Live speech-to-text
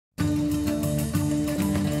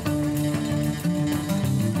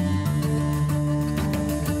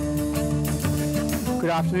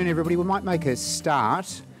afternoon, everybody. We might make a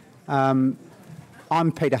start. I'm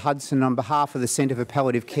Peter Hudson on behalf of the Centre for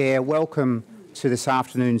Palliative Care. Welcome to this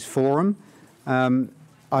afternoon's forum.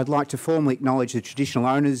 I'd like to formally acknowledge the traditional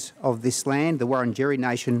owners of this land, the Wurundjeri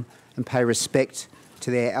Nation, and pay respect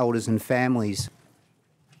to their elders and families.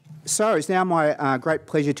 So it's now my great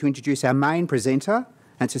pleasure to introduce our main presenter,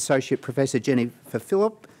 and it's Associate Professor Jenny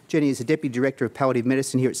Philip. Jenny is the Deputy Director of Palliative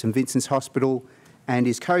Medicine here at St Vincents Hospital and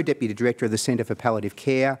is Co-Deputy Director of the Centre for Palliative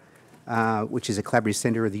Care, which is a collaborative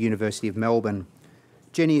centre of the University of Melbourne.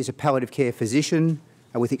 Jenny is a palliative care physician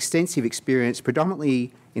with extensive experience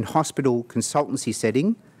predominantly in hospital consultancy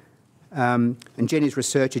setting, and Jenny's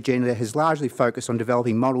research agenda has largely focused on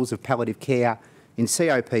developing models of palliative care in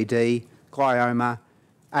COPD, glioma,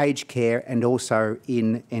 aged care and also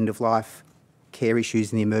in end-of-life care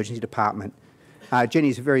issues in the emergency department. Jenny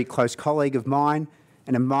is a very close colleague of mine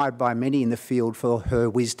and admired by many in the field for her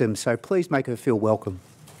wisdom, so please make her feel welcome.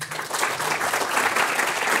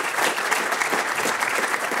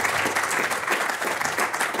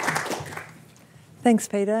 Thanks,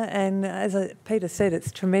 Peter. And as Peter said,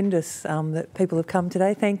 it's tremendous that people have come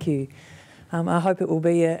today. Thank you. I hope it will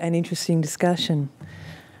be an interesting discussion.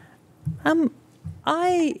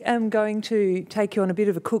 I am going to take you on a bit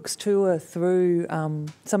of a cook's tour through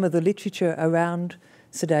some of the literature around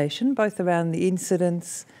sedation, both around the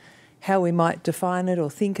incidence, how we might define it or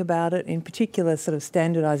think about it, in particular sort of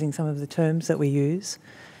standardising some of the terms that we use.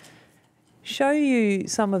 Show you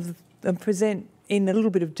some of, and present in a little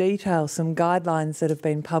bit of detail some guidelines that have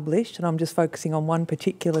been published, and I'm just focusing on one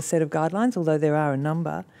particular set of guidelines, although there are a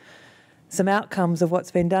number, some outcomes of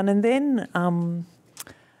what's been done, and then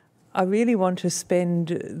I really want to spend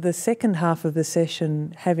the second half of the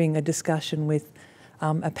session having a discussion with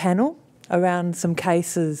a panel around some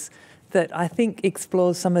cases that I think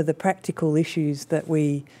explores some of the practical issues that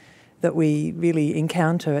we really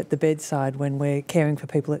encounter at the bedside when we're caring for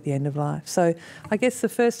people at the end of life. So I guess the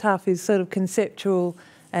first half is sort of conceptual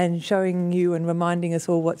and showing you and reminding us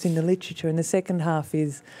all what's in the literature, and the second half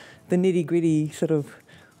is the nitty-gritty sort of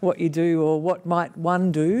what you do or what might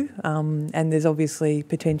one do, and there's obviously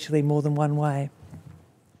potentially more than one way.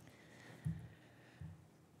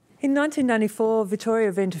 In 1994,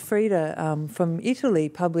 Vittorio Ventafrida from Italy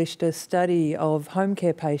published a study of home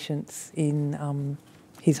care patients in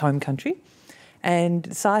his home country,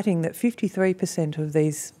 and citing that 53% of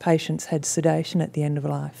these patients had sedation at the end of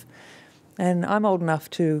life. And I'm old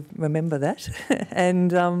enough to remember that,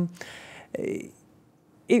 and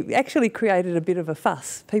it actually created a bit of a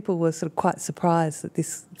fuss. People were sort of quite surprised that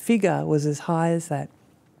this figure was as high as that.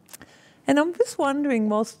 And I'm just wondering,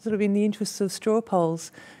 whilst sort of in the interests of straw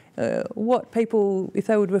polls, what people, if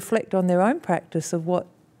they would reflect on their own practice of what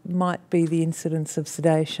might be the incidence of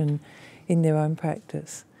sedation in their own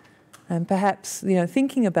practice. And perhaps, you know,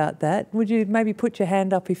 thinking about that, would you maybe put your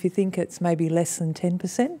hand up if you think it's maybe less than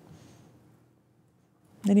 10%?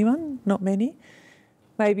 Anyone? Not many?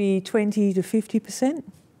 Maybe 20 to 50%?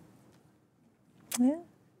 Yeah,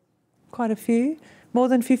 quite a few. More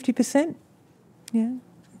than 50%? Yeah,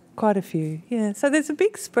 quite a few. Yeah, so there's a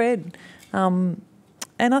big spread.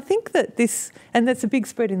 And I think that this, and that's a big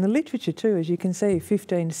spread in the literature too, as you can see,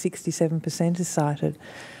 15 to 67% is cited.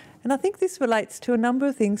 And I think this relates to a number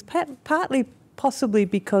of things, partly possibly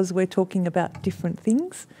because we're talking about different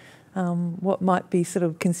things. What might be sort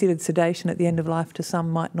of considered sedation at the end of life to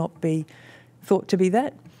some might not be thought to be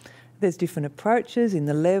that. There's different approaches in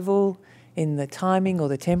the level, in the timing or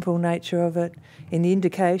the temporal nature of it, in the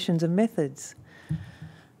indications and methods.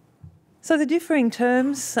 So the differing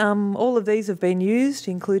terms, all of these have been used,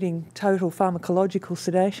 including total pharmacological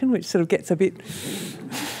sedation, which sort of gets a bit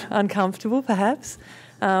uncomfortable perhaps.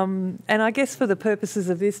 And I guess for the purposes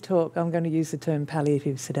of this talk, I'm going to use the term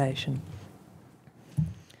palliative sedation.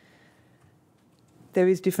 There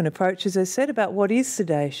is different approaches, as said, about what is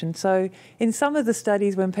sedation. So in some of the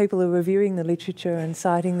studies, when people are reviewing the literature and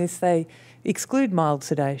citing this, they exclude mild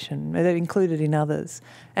sedation. They're included in others.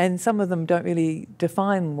 And some of them don't really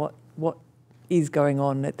define what is going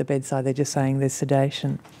on at the bedside. They're just saying there's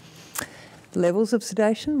sedation. Levels of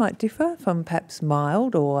sedation might differ from perhaps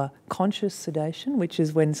mild or conscious sedation, which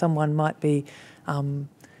is when someone might be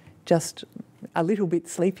just a little bit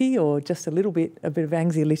sleepy or just a bit of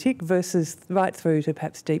anxiolytic, versus right through to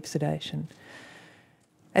perhaps deep sedation.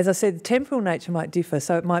 As I said, the temporal nature might differ,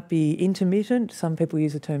 so it might be intermittent. Some people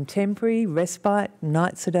use the term temporary, respite,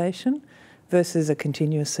 night sedation, versus a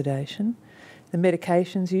continuous sedation. The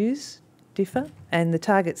medications used differ, and the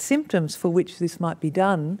target symptoms for which this might be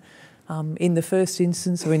done in the first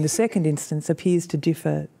instance or in the second instance appears to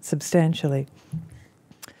differ substantially.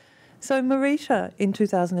 So Marita in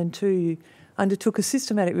 2002 undertook a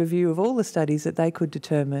systematic review of all the studies that they could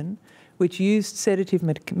determine which used sedative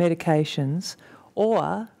medications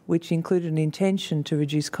or which included an intention to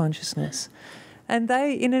reduce consciousness. And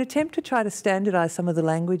they, in an attempt to try to standardise some of the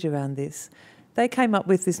language around this, they came up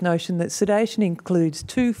with this notion that sedation includes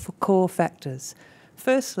two core factors.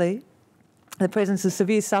 Firstly, the presence of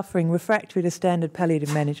severe suffering refractory to standard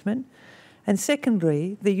palliative management, and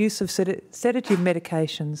secondly, the use of sedative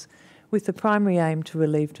medications with the primary aim to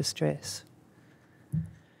relieve distress.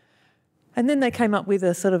 And then they came up with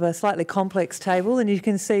a sort of a slightly complex table, and you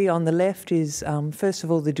can see on the left is, first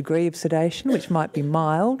of all, the degree of sedation, which might be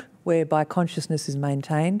mild, whereby consciousness is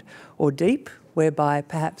maintained, or deep, whereby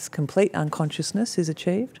perhaps complete unconsciousness is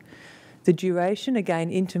achieved. The duration, again,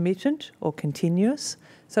 intermittent or continuous.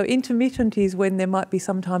 So intermittent is when there might be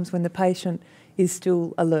sometimes when the patient is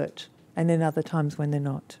still alert, and then other times when they're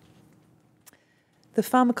not. The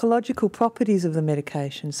pharmacological properties of the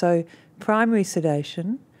medication. So primary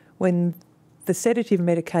sedation, when the sedative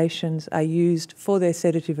medications are used for their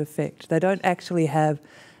sedative effect. They don't actually have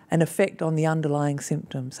an effect on the underlying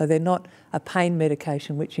symptoms. So they're not a pain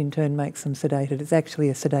medication which in turn makes them sedated. It's actually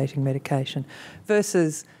a sedating medication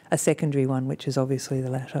versus a secondary one, which is obviously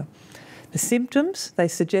the latter. The symptoms, they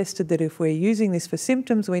suggested that if we're using this for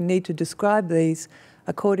symptoms, we need to describe these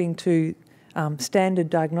according to standard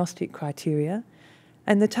diagnostic criteria.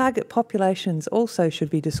 And the target populations also should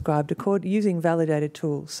be described using validated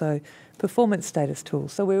tools, so performance status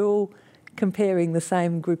tools. So we're all comparing the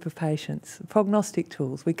same group of patients. Prognostic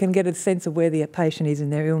tools, we can get a sense of where the patient is in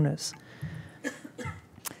their illness.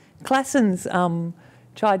 Classens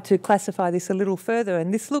tried to classify this a little further,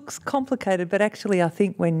 and this looks complicated, but actually I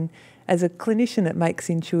think as a clinician it makes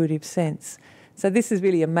intuitive sense. So this is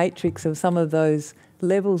really a matrix of some of those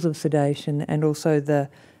levels of sedation and also the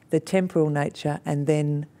temporal nature and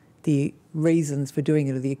then the reasons for doing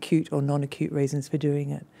it, or the acute or non-acute reasons for doing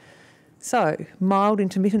it. So mild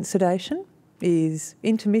intermittent sedation is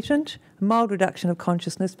intermittent, mild reduction of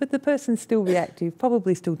consciousness, but the person's still reactive,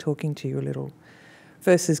 probably still talking to you a little,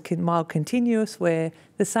 versus mild continuous, where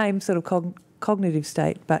the same sort of cognitive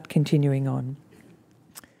state but continuing on.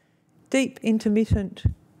 Deep intermittent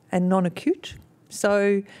and non-acute.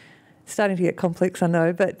 So starting to get complex, I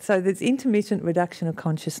know, but so there's intermittent reduction of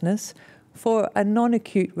consciousness for a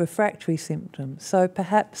non-acute refractory symptom. So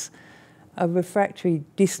perhaps a refractory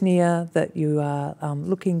dyspnea that you are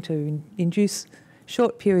looking to induce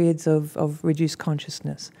short periods of reduced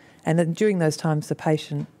consciousness. And then during those times the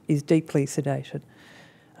patient is deeply sedated.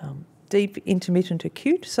 Deep intermittent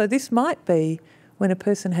acute. So this might be when a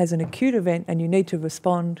person has an acute event and you need to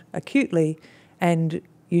respond acutely and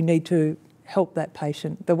you need to help that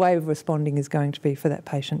patient. The way of responding is going to be for that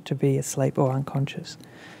patient to be asleep or unconscious.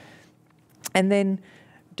 And then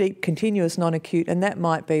deep continuous non-acute, and that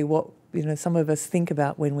might be what some of us think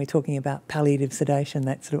about when we're talking about palliative sedation,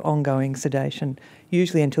 that sort of ongoing sedation,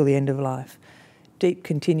 usually until the end of life. Deep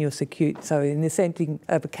continuous acute, so in the setting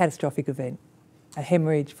of a catastrophic event, a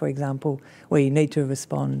hemorrhage, for example, where you need to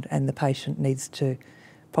respond and the patient needs to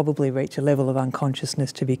probably reach a level of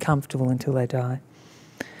unconsciousness to be comfortable until they die.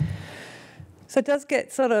 So it does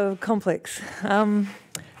get sort of complex.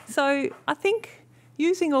 So I think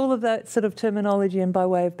using all of that sort of terminology and by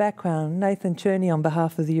way of background, Nathan Cherney, on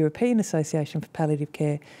behalf of the European Association for Palliative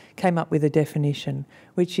Care, came up with a definition,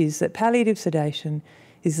 which is that palliative sedation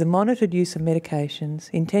is the monitored use of medications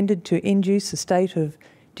intended to induce a state of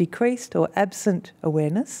decreased or absent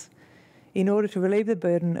awareness in order to relieve the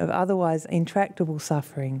burden of otherwise intractable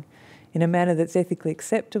suffering in a manner that's ethically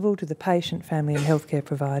acceptable to the patient, family and healthcare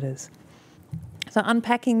providers. So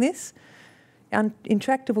unpacking this,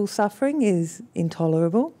 intractable suffering is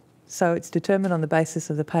intolerable, so it's determined on the basis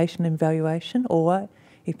of the patient evaluation or,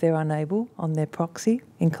 if they're unable, on their proxy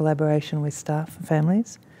in collaboration with staff and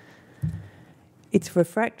families. It's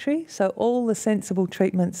refractory, so all the sensible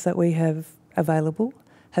treatments that we have available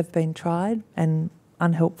have been tried and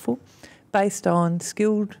unhelpful based on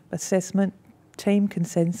skilled assessment, team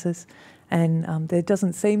consensus, and there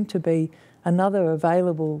doesn't seem to be another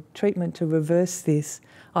available treatment to reverse this,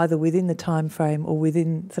 either within the time frame or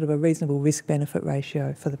within sort of a reasonable risk-benefit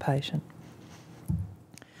ratio for the patient.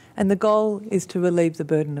 And the goal is to relieve the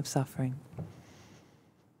burden of suffering.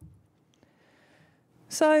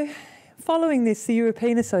 So, following this, the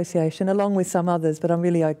European Association, along with some others, but I'm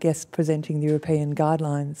really, I guess, presenting the European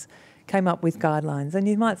guidelines, came up with guidelines. And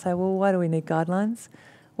you might say, well, why do we need guidelines?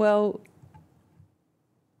 Well,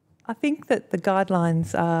 I think that the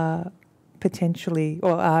guidelines are potentially,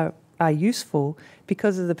 or are useful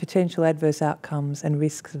because of the potential adverse outcomes and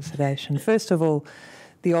risks of sedation. First of all,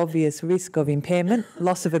 the obvious risk of impairment,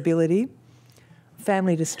 loss of ability,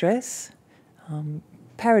 family distress,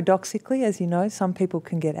 Paradoxically, as you know, some people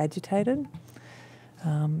can get agitated.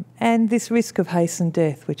 And this risk of hastened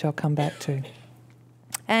death, which I'll come back to.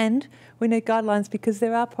 And we need guidelines because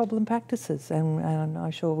there are problem practices, and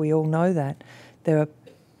I'm sure we all know that. There are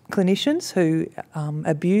clinicians who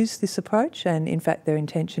abuse this approach, and in fact their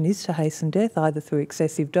intention is to hasten death, either through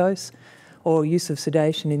excessive dose or use of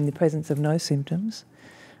sedation in the presence of no symptoms.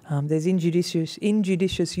 There's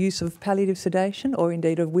injudicious use of palliative sedation, or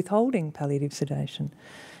indeed of withholding palliative sedation.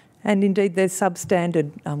 And indeed there's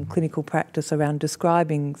substandard clinical practice around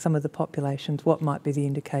describing some of the populations, what might be the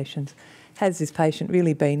indications. Has this patient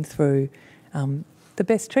really been through the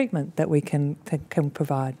best treatment that we can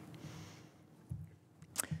provide?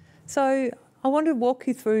 So I want to walk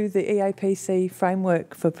you through the EAPC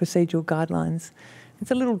framework for procedural guidelines. It's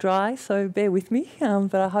a little dry, so bear with me,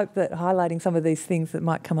 but I hope that highlighting some of these things that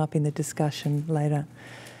might come up in the discussion later.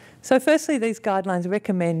 So firstly, these guidelines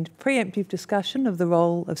recommend preemptive discussion of the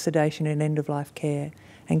role of sedation in end-of-life care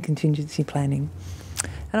and contingency planning.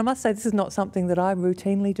 And I must say this is not something that I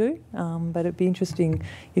routinely do, but it'd be interesting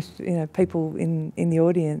if people in the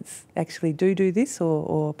audience actually do this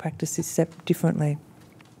or practice this differently.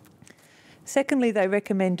 Secondly, they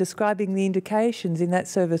recommend describing the indications in that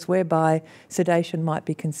service whereby sedation might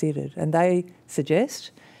be considered. And they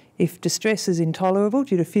suggest if distress is intolerable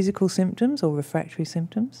due to physical symptoms or refractory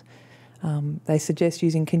symptoms, they suggest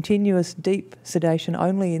using continuous deep sedation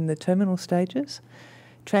only in the terminal stages.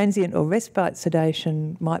 Transient or respite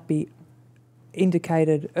sedation might be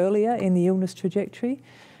indicated earlier in the illness trajectory,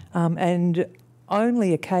 and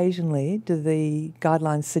only occasionally do the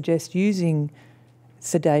guidelines suggest using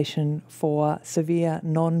sedation for severe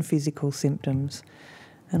non-physical symptoms.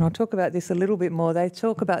 And I'll talk about this a little bit more. They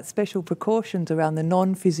talk about special precautions around the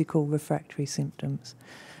non-physical refractory symptoms.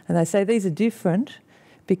 And they say these are different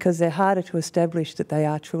because they're harder to establish that they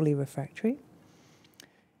are truly refractory,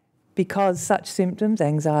 because such symptoms,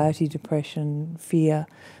 anxiety, depression, fear,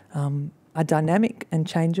 are dynamic and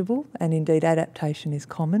changeable, and indeed adaptation is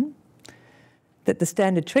common, that the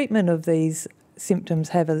standard treatment of these symptoms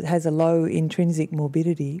has a low intrinsic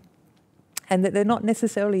morbidity, and that they're not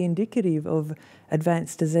necessarily indicative of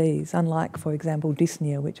advanced disease, unlike, for example,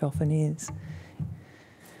 dyspnea, which often is.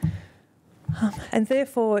 And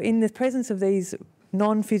therefore, in the presence of these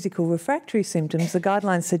non-physical refractory symptoms, the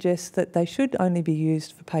guidelines suggest that they should only be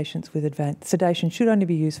used for patients with sedation should only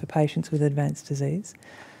be used for patients with advanced disease,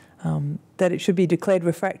 that it should be declared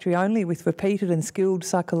refractory only with repeated and skilled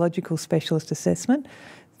psychological specialist assessment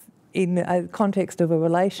in a context of a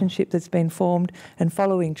relationship that's been formed and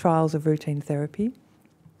following trials of routine therapy,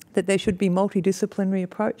 that there should be multidisciplinary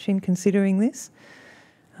approach in considering this,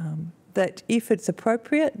 that if it's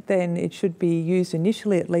appropriate, then it should be used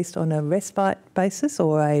initially at least on a respite basis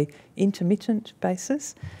or a intermittent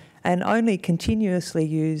basis, and only continuously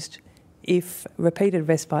used if repeated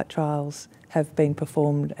respite trials have been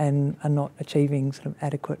performed and are not achieving sort of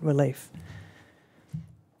adequate relief.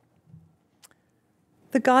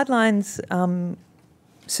 The guidelines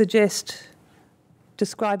suggest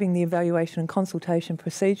describing the evaluation and consultation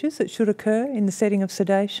procedures that should occur in the setting of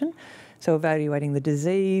sedation. So evaluating the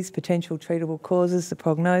disease, potential treatable causes, the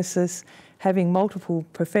prognosis, having multiple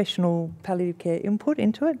professional palliative care input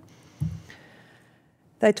into it.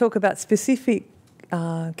 They talk about specific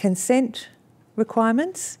consent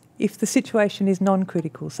requirements if the situation is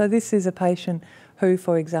non-critical. So this is a patient who,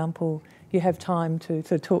 for example, you have time to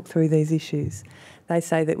talk through these issues. They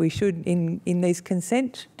say that we should, in these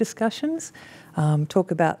consent discussions,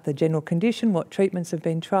 talk about the general condition, what treatments have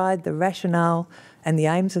been tried, the rationale and the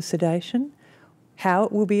aims of sedation, how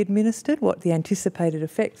it will be administered, what the anticipated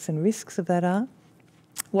effects and risks of that are,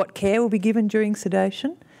 what care will be given during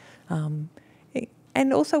sedation,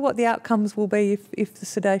 and also what the outcomes will be if the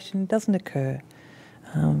sedation doesn't occur.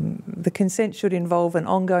 The consent should involve an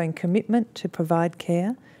ongoing commitment to provide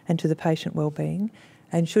care and to the patient wellbeing,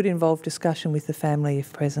 and should involve discussion with the family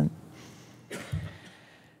if present.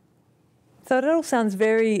 So it all sounds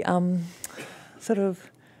very sort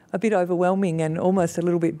of a bit overwhelming and almost a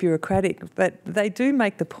little bit bureaucratic, but they do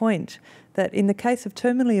make the point that in the case of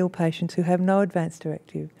terminally ill patients who have no advance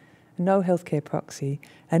directive, no healthcare proxy,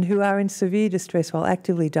 and who are in severe distress while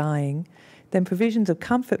actively dying, then provisions of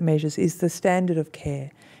comfort measures is the standard of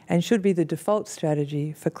care and should be the default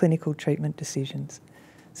strategy for clinical treatment decisions.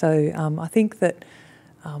 So I think that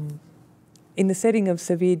in the setting of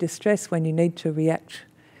severe distress, when you need to react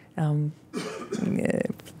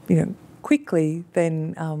quickly,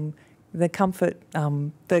 then the comfort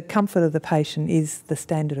of the patient is the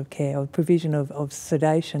standard of care, or provision of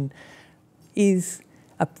sedation is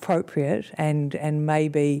appropriate and may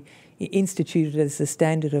be instituted as the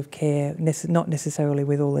standard of care, not necessarily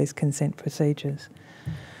with all these consent procedures.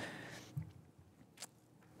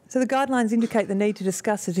 So the guidelines indicate the need to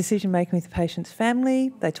discuss the decision-making with the patient's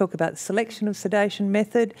family. They talk about the selection of sedation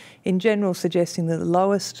method, in general suggesting the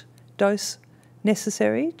lowest dose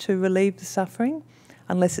necessary to relieve the suffering,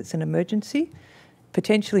 unless it's an emergency.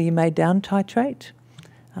 Potentially you may down titrate.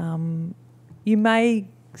 You may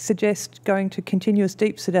suggest going to continuous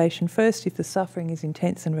deep sedation first if the suffering is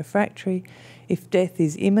intense and refractory, if death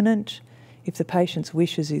is imminent, if the patient's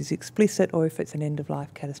wishes is explicit, or if it's an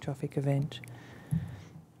end-of-life catastrophic event.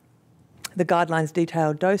 The guidelines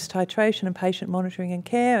detail dose titration and patient monitoring and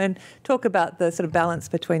care, and talk about the sort of balance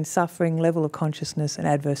between suffering, level of consciousness and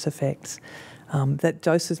adverse effects. That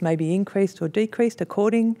doses may be increased or decreased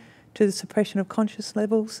according to the suppression of conscious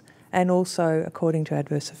levels and also according to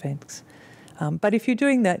adverse effects. But if you're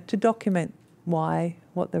doing that, to document why,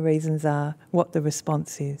 what the reasons are, what the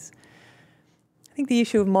response is. I think the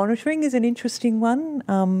issue of monitoring is an interesting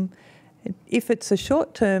one. If it's a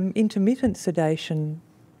short-term intermittent sedation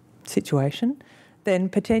situation, then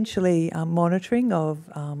potentially monitoring of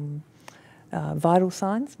vital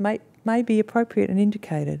signs may be appropriate and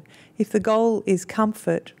indicated. If the goal is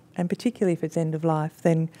comfort, and particularly if it's end of life,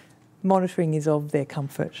 then monitoring is of their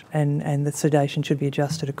comfort and the sedation should be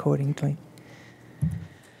adjusted accordingly.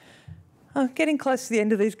 Getting close to the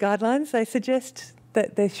end of these guidelines, they suggest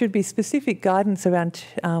that there should be specific guidance around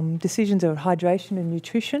decisions of hydration and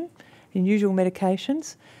nutrition in usual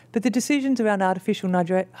medications, but the decisions around artificial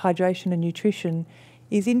hydration and nutrition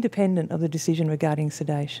is independent of the decision regarding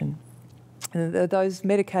sedation. Those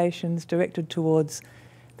medications directed towards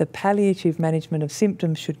the palliative management of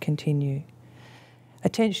symptoms should continue.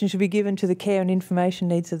 Attention should be given to the care and information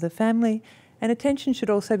needs of the family, and attention should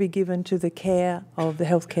also be given to the care of the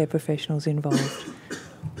healthcare professionals involved.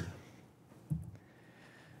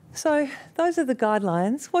 So those are the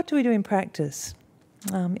guidelines. What do we do in practice?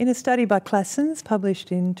 In a study by Claessens,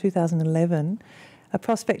 published in 2011, a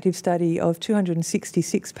prospective study of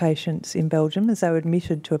 266 patients in Belgium as they were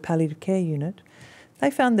admitted to a palliative care unit, they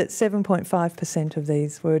found that 7.5% of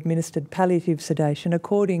these were administered palliative sedation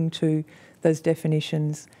according to those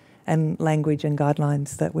definitions and language and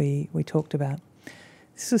guidelines that we talked about.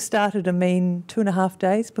 This was started a mean 2.5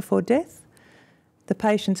 days before death. The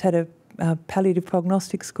patients had a palliative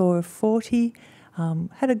prognostic score of 40,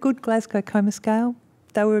 had a good Glasgow Coma Scale.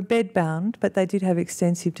 They were bed-bound, but they did have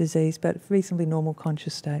extensive disease, but reasonably normal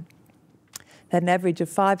conscious state. They had an average of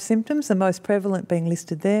 5 symptoms, the most prevalent being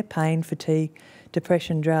listed there: pain, fatigue,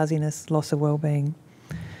 depression, drowsiness, loss of well-being.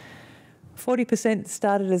 40%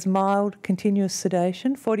 started as mild continuous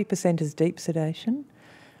sedation, 40% as deep sedation.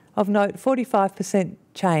 Of note, 45%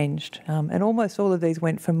 changed, and almost all of these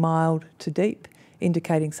went from mild to deep,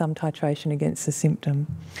 indicating some titration against the symptom.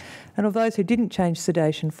 And of those who didn't change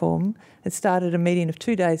sedation form, it started a median of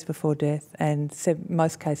 2 days before death, and in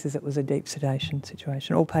most cases it was a deep sedation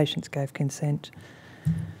situation. All patients gave consent.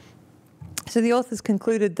 So the authors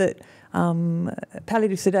concluded that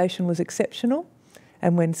palliative sedation was exceptional,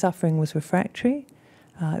 and when suffering was refractory,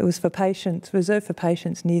 it was for patients, reserved for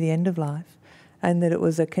patients near the end of life, and that it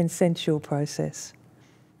was a consensual process.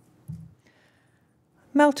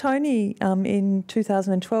 Maltoni in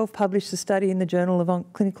 2012 published a study in the Journal of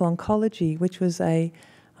Clinical Oncology, which was a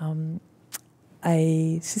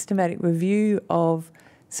systematic review of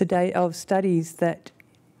studies that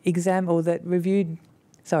the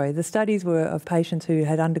studies were of patients who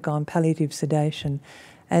had undergone palliative sedation,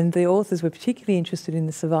 and the authors were particularly interested in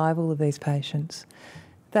the survival of these patients.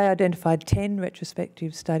 They identified 10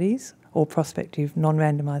 retrospective studies, or prospective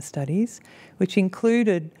non-randomised studies, which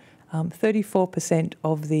included 34%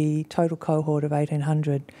 of the total cohort of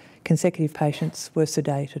 1,800 consecutive patients were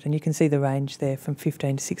sedated, and you can see the range there from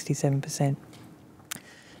 15 to 67%.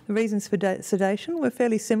 The reasons for sedation were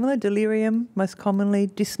fairly similar: delirium, most commonly,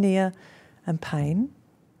 dyspnea and pain.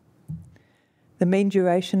 The mean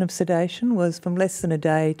duration of sedation was from less than a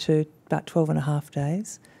day to about 12.5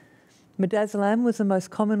 days. Midazolam was the most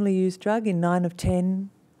commonly used drug in 9 of 10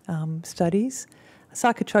 studies.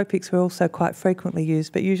 Psychotropics were also quite frequently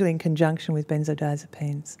used, but usually in conjunction with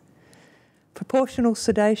benzodiazepines. Proportional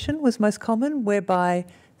sedation was most common, whereby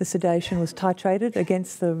the sedation was titrated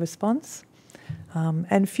against the response,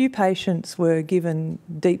 and few patients were given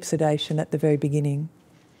deep sedation at the very beginning.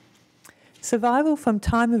 Survival from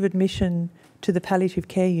time of admission to the palliative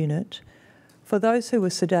care unit for those who were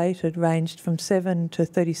sedated ranged from 7 to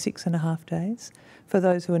 36.5 days, for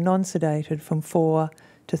those who were non-sedated from 4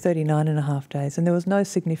 to 39.5 days, and there was no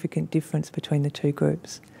significant difference between the two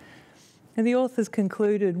groups. And the authors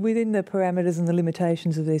concluded, within the parameters and the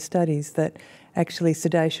limitations of their studies, that actually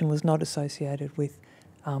sedation was not associated with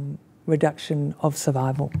reduction of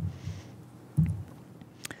survival.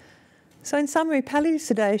 So in summary, palliative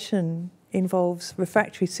sedation involves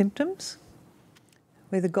refractory symptoms,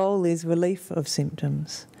 where the goal is relief of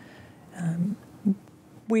symptoms.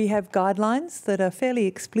 We have guidelines that are fairly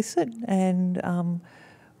explicit, and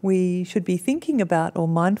we should be thinking about or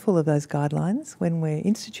mindful of those guidelines when we're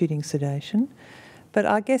instituting sedation. But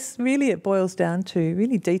I guess really it boils down to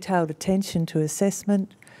really detailed attention to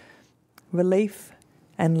assessment, relief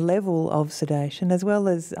and level of sedation, as well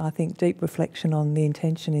as, I think, deep reflection on the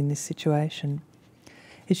intention in this situation.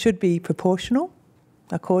 It should be proportional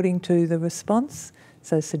according to the response.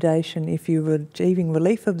 So sedation, if you're achieving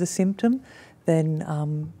relief of the symptom,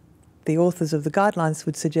 then the authors of the guidelines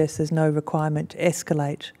would suggest there's no requirement to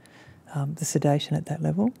escalate the sedation at that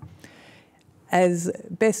level. As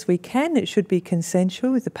best we can, it should be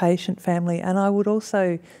consensual with the patient, family, and I would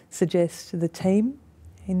also suggest the team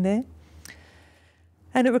in there.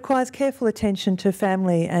 And it requires careful attention to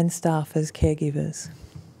family and staff as caregivers.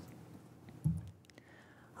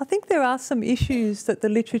 I think there are some issues that the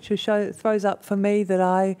literature throws up for me that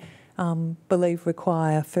I believe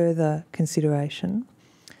require further consideration.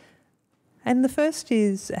 And the first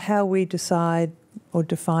is how we decide or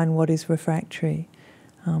define what is refractory.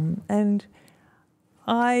 And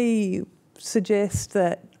I suggest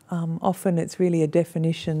that often it's really a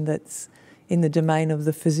definition that's in the domain of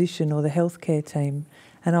the physician or the healthcare team,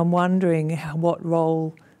 and I'm wondering what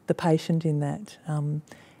role the patient in that.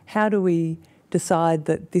 How do we decide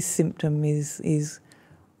that this symptom is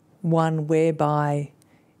one whereby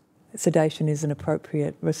sedation is an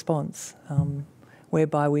appropriate response,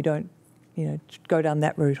 whereby we don't, go down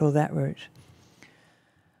that route or that route?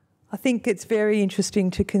 I think it's very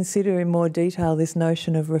interesting to consider in more detail this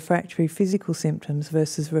notion of refractory physical symptoms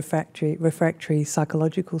versus refractory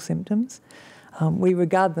psychological symptoms. We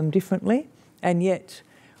regard them differently, and yet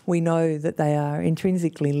we know that they are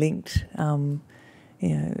intrinsically linked,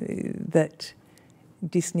 that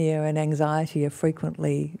dyspnea and anxiety are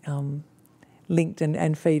frequently linked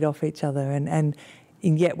and feed off each other, and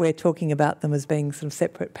yet we're talking about them as being sort of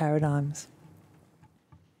separate paradigms.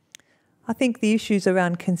 I think the issues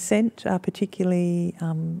around consent are particularly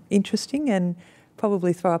interesting and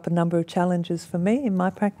probably throw up a number of challenges for me in my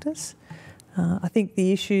practice. I think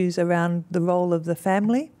the issues around the role of the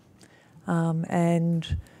family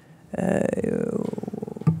and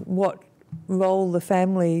what role the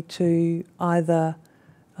family to either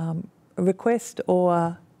request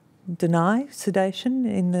or deny sedation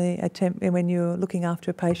in the attempt when you're looking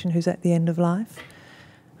after a patient who's at the end of life.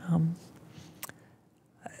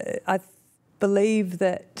 I believe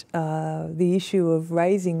that the issue of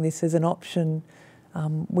raising this as an option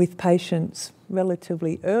with patients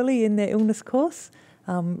relatively early in their illness course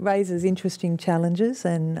raises interesting challenges,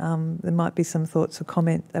 and there might be some thoughts or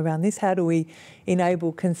comment around this. How do we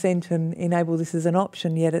enable consent and enable this as an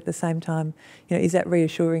option, yet at the same time, is that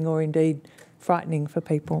reassuring or indeed frightening for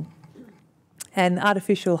people? And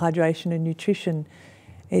artificial hydration and nutrition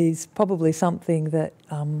is probably something that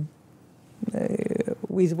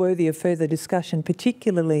is worthy of further discussion,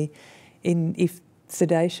 particularly if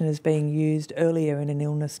sedation is being used earlier in an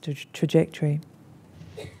illness trajectory.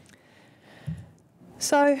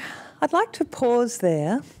 So I'd like to pause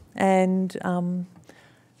there, and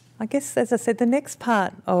I guess, as I said, the next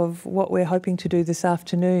part of what we're hoping to do this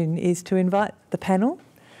afternoon is to invite the panel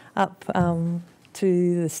up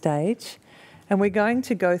to the stage, and we're going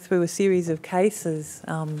to go through a series of cases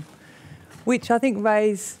which I think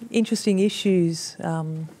raise interesting issues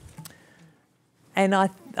and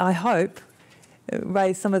I hope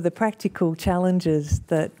raise some of the practical challenges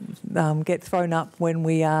that get thrown up when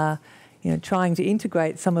we are trying to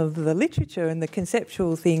integrate some of the literature and the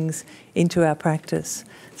conceptual things into our practice.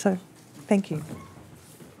 So, thank you.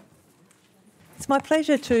 It's my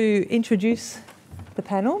pleasure to introduce the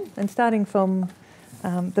panel, and starting from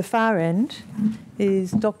the far end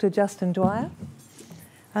is Dr. Justin Dwyer.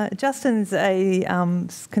 Justin's a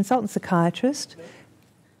consultant psychiatrist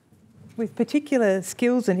with particular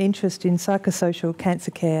skills and interest in psychosocial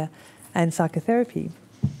cancer care and psychotherapy.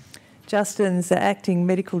 Justin's the acting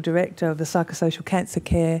medical director of the psychosocial cancer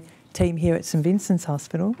care team here at St Vincents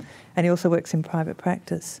Hospital, and he also works in private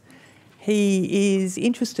practice. He is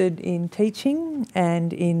interested in teaching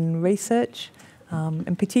and in research,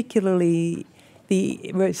 and particularly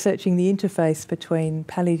researching the interface between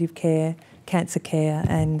palliative care, cancer care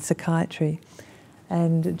and psychiatry.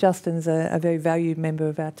 And Justin's a very valued member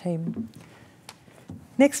of our team.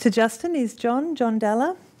 Next to Justin is John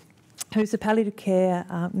Dalla, who's the palliative care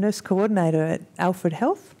nurse coordinator at Alfred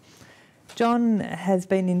Health. John has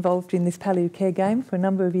been involved in this palliative care game for a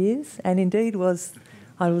number of years, and indeed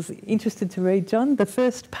I was interested to read, John, the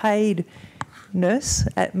first paid nurse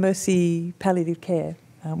at Mercy Palliative Care,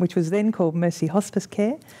 which was then called Mercy Hospice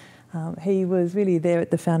Care. He was really there at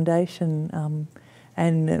the foundation,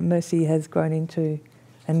 and Mercy has grown into,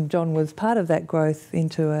 and John was part of that growth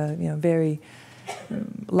into a very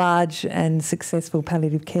large and successful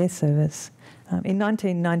palliative care service. In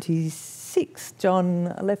 1996,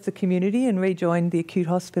 John left the community and rejoined the acute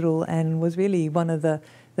hospital and was really one of the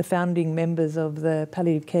founding members of the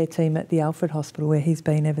palliative care team at the Alfred Hospital, where he's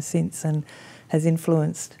been ever since and has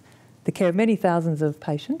influenced the care of many thousands of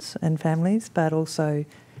patients and families, but also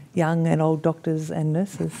young and old doctors and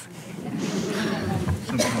nurses.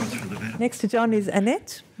 Next to John is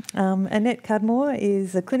Annette. Annette Cudmore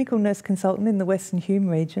is a clinical nurse consultant in the Western Hume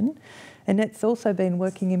region. Annette's also been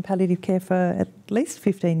working in palliative care for at least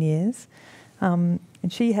 15 years. And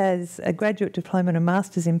she has a graduate diploma and a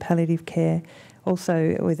master's in palliative care,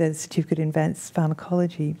 also with a certificate in advanced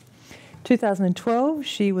pharmacology. 2012,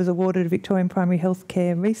 she was awarded a Victorian Primary Health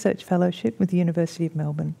Care Research Fellowship with the University of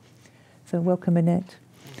Melbourne. So welcome, Annette.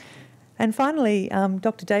 And finally,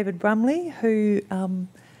 Dr. David Brumley, who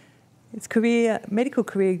his medical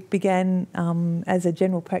career began as a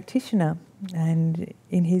general practitioner, and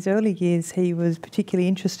in his early years he was particularly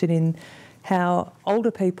interested in how older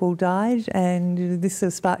people died, and this sort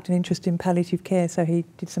of sparked an interest in palliative care. So he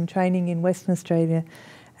did some training in Western Australia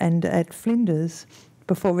and at Flinders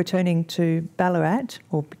before returning to Ballarat,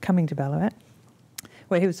 or coming to Ballarat,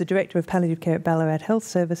 where he was the Director of Palliative Care at Ballarat Health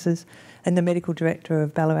Services and the Medical Director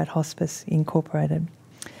of Ballarat Hospice Incorporated.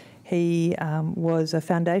 He was a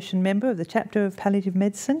foundation member of the chapter of palliative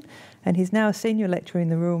medicine, and he's now a senior lecturer in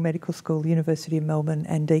the Rural Medical School, University of Melbourne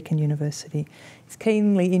and Deakin University. He's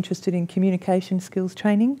keenly interested in communication skills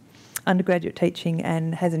training, undergraduate teaching,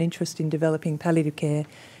 and has an interest in developing palliative care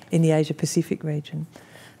in the Asia Pacific region.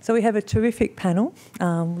 So we have a terrific panel,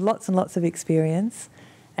 lots and lots of experience,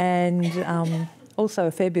 and also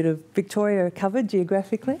a fair bit of Victoria covered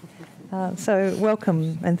geographically. So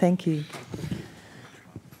welcome and thank you.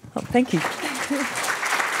 Oh, thank you.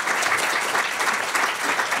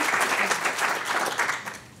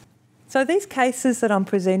 So these cases that I'm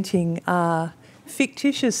presenting are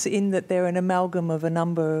fictitious in that they're an amalgam of a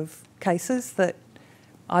number of cases that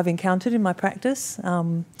I've encountered in my practice.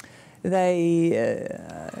 They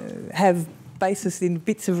have basis in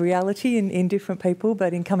bits of reality in different people,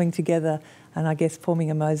 but in coming together and I guess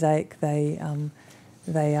forming a mosaic, they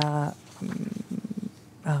are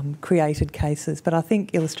created cases, but I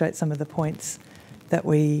think illustrate some of the points that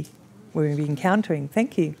we will be encountering.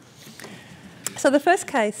 Thank you. So the first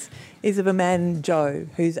case is of a man, Joe,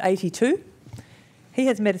 who's 82. He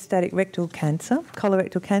has metastatic rectal cancer,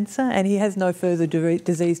 colorectal cancer, and he has no further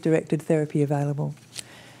disease-directed therapy available.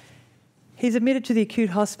 He's admitted to the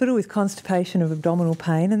acute hospital with constipation of abdominal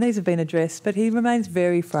pain, and these have been addressed, but he remains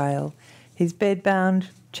very frail. He's bed-bound,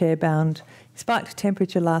 chair-bound, spiked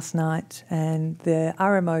temperature last night, and the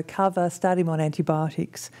RMO cover started him on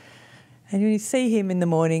antibiotics. And you see him in the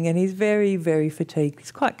morning and he's very, very fatigued.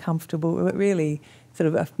 He's quite comfortable, but really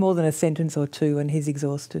sort of more than a sentence or two and he's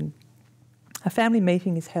exhausted. A family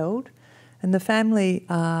meeting is held and the family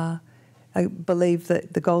believe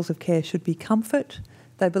that the goals of care should be comfort.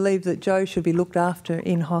 They believe that Joe should be looked after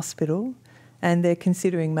in hospital, and they're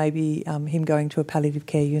considering maybe him going to a palliative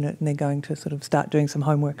care unit, and they're going to sort of start doing some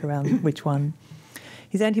homework around which one.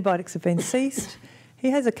 His antibiotics have been ceased.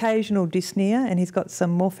 He has occasional dyspnea and he's got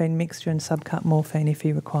some morphine mixture and subcut morphine if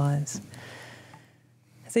he requires.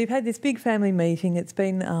 So you've had this big family meeting. It's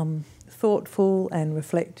been thoughtful and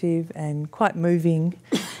reflective and quite moving.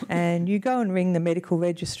 And you go and ring the medical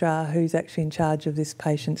registrar who's actually in charge of this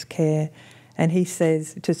patient's care, and he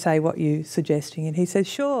says, to say what you're suggesting, and he says,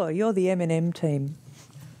 sure, you're the M&M team.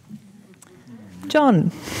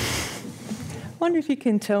 John, I wonder if you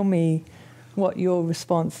can tell me what your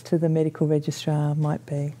response to the medical registrar might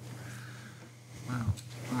be. Well,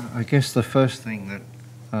 I guess the first thing that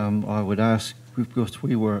I would ask, because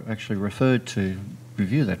we were actually referred to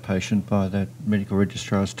review that patient by that medical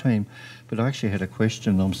registrar's team, but I actually had a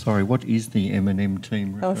question. I'm sorry, what is the M&M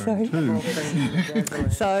team referring to?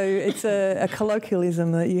 So it's a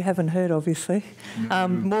colloquialism that you haven't heard, obviously. No.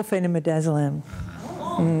 Morphine and midazolam.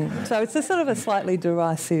 So it's a sort of a slightly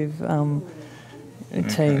derisive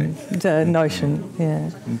team, notion, yeah.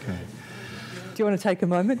 Okay. Do you want to take a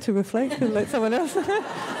moment to reflect and let someone else?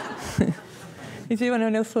 Is there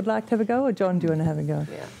anyone else would like to have a go, or John, do you want to have a go?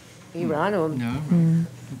 Yeah. You right, or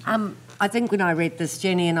No. I think when I read this,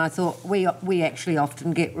 Jenny, and I thought we actually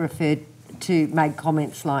often get referred to, make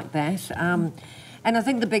comments like that, And I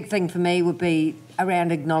think the big thing for me would be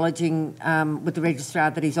around acknowledging with the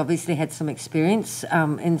registrar that he's obviously had some experience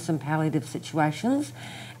in some palliative situations,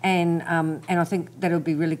 and I think that it would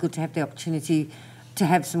be really good to have the opportunity to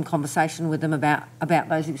have some conversation with them about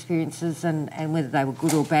those experiences and whether they were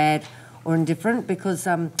good or bad or indifferent, because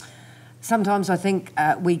sometimes I think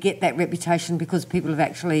we get that reputation because people have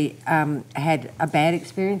actually had a bad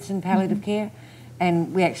experience in palliative care,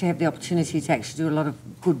 and we actually have the opportunity to actually do a lot of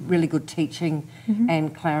really good teaching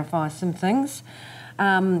and clarify some things.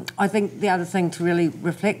 I think the other thing to really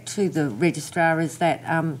reflect to the registrar is that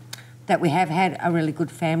that we have had a really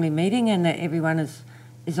good family meeting, and that everyone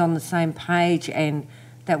is on the same page, and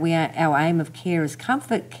that our aim of care is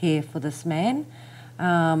comfort care for this man,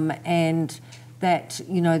 and that,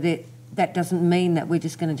 you know, that doesn't mean that we're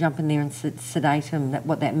just going to jump in there and sedate him. That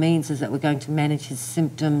what that means is that we're going to manage his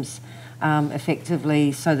symptoms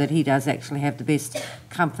effectively, so that he does actually have the best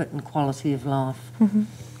comfort and quality of life.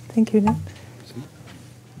 Thank you, Annette.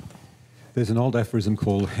 There's an old aphorism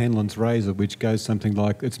called Hanlon's razor, which goes something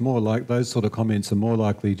like, it's more like those sort of comments are more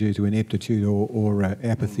likely due to ineptitude or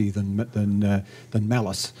apathy than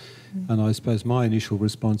malice. And I suppose my initial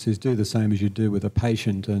response is do the same as you do with a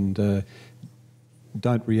patient, and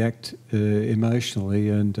don't react emotionally,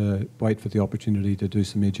 and wait for the opportunity to do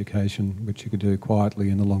some education, which you could do quietly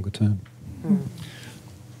in the longer term.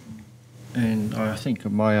 And I think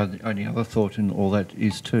my only other thought in all that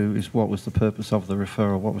is what was the purpose of the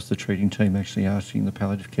referral? What was the treating team actually asking the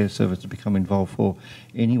palliative care service to become involved for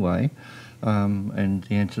anyway? And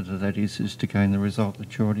the answer to that is to gain the result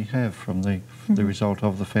that you already have from the result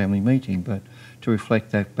of the family meeting, but to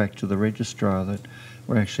reflect that back to the registrar that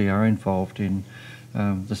we actually are involved in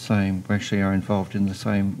the same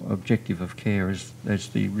objective of care as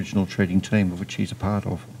the original treating team of which he's a part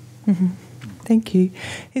of. Thank you.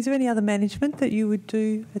 Is there any other management that you would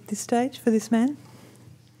do at this stage for this man?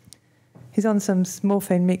 He's on some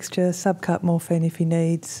morphine mixture, subcut morphine if he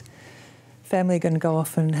needs. Family are going to go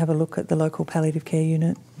off and have a look at the local palliative care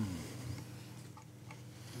unit.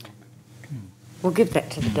 We'll give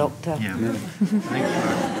that to the doctor.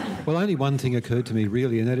 Well, only one thing occurred to me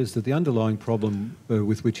really, and that is that the underlying problem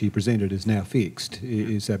with which he presented is now fixed,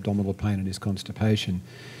 is abdominal pain and his constipation.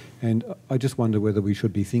 And I just wonder whether we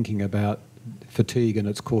should be thinking about fatigue and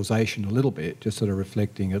its causation a little bit, just sort of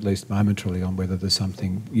reflecting at least momentarily on whether there's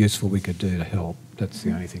something useful we could do to help. That's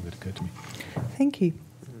the only thing that occurred to me. Thank you.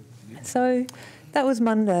 So that was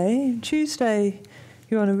Monday. Tuesday,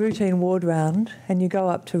 you're on a routine ward round and you go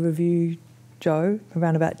up to review Joe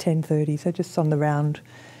around about 10:30, so just on the round.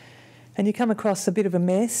 And you come across a bit of a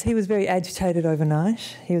mess. He was very agitated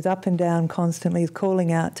overnight. He was up and down constantly, he was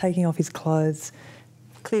calling out, taking off his clothes,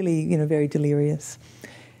 clearly, you know, very delirious.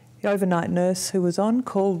 The overnight nurse who was on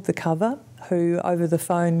called the cover, who over the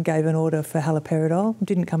phone gave an order for haloperidol,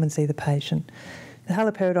 didn't come and see the patient. The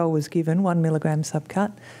haloperidol was given, 1 milligram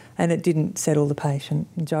subcut, and it didn't settle the patient.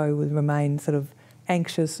 Joe would remain sort of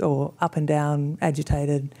anxious or up and down,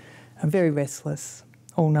 agitated, and very restless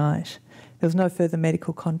all night. There was no further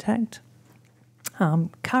medical contact.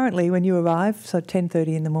 Currently, when you arrive, so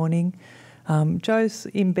 10:30 in the morning, Joe's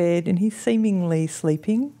in bed and he's seemingly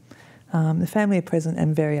sleeping. The family are present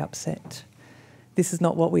and very upset. This is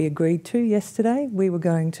not what we agreed to yesterday. He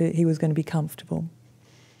was going to be comfortable.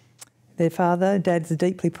 Their father, Dad's a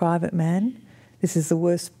deeply private man. This is the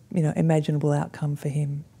worst, imaginable outcome for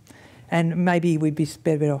him. And maybe we'd be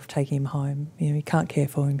better off taking him home. You can't care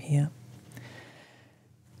for him here.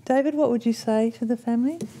 David, what would you say to the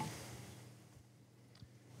family?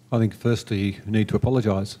 I think firstly we need to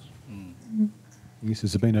apologise. This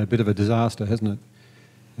has been a bit of a disaster, hasn't it?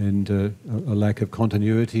 And a lack of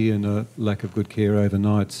continuity and a lack of good care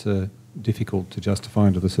overnight's difficult to justify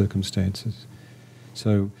under the circumstances.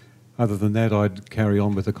 So other than that, I'd carry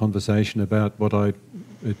on with a conversation about what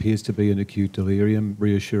appears to be an acute delirium,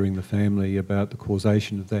 reassuring the family about the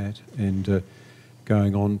causation of that, and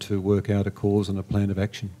going on to work out a cause and a plan of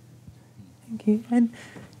action. Thank you. And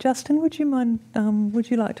Justin, would you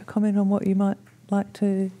like to comment on what you might like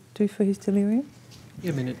to do for his delirium?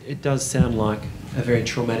 Yeah, I mean, it does sound like a very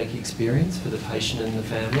traumatic experience for the patient and the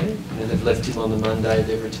family. They've left him on the Monday,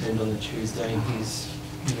 they've returned on the Tuesday, and he's,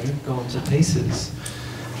 gone to pieces.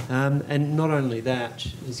 And not only that,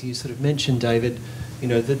 as you sort of mentioned, David,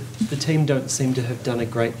 the team don't seem to have done a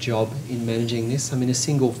great job in managing this. I mean, a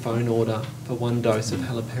single phone order for 1 dose of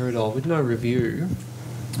haloperidol with no review,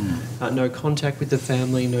 no contact with the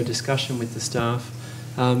family, no discussion with the staff.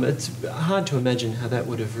 It's hard to imagine how that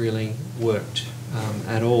would have really worked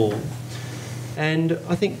at all. And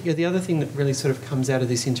I think the other thing that really sort of comes out of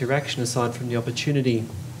this interaction, aside from the opportunity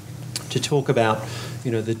to talk about,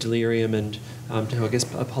 the delirium and to, I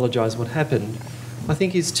guess, apologise what happened, I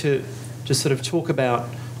think is to just sort of talk about,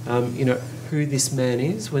 who this man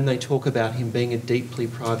is, when they talk about him being a deeply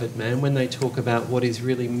private man, when they talk about what is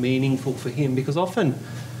really meaningful for him, because often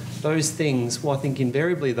those things, well, I think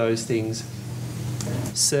invariably those things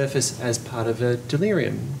surface as part of a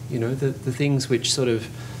delirium, the things which sort of,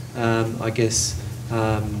 the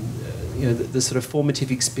sort of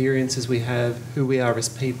formative experiences we have, who we are as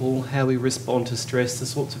people, how we respond to stress, the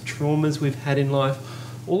sorts of traumas we've had in life,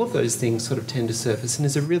 all of those things sort of tend to surface. And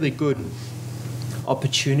there's a really good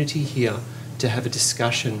opportunity here to have a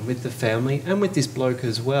discussion with the family and with this bloke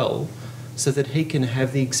as well, so that he can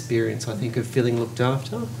have the experience, I think, of feeling looked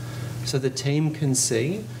after, so the team can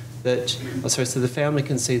see that, so the family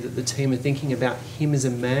can see that the team are thinking about him as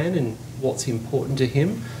a man and what's important to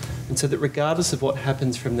him, and so that regardless of what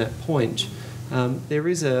happens from that point, there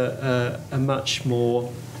is a much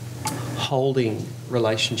more holding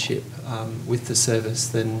relationship with the service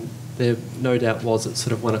than there no doubt was at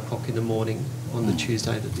sort of 1 o'clock in the morning on the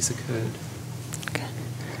Tuesday that this occurred. Okay.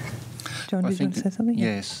 John, did you want to say something?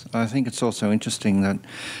 Yes, I think it's also interesting that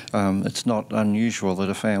it's not unusual that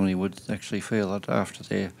a family would actually feel that after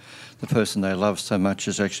the person they love so much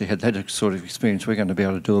has actually had that sort of experience, we're going to be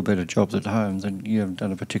able to do a better job at home than you have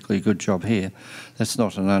done a particularly good job here. That's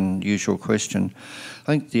not an unusual question. I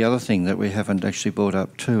think the other thing that we haven't actually brought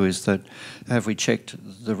up too is that have we checked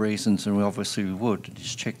the reasons, and obviously we would,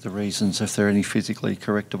 just check the reasons if there are any physically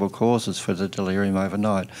correctable causes for the delirium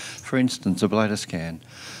overnight. For instance, a bladder scan.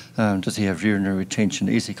 Does he have urinary retention?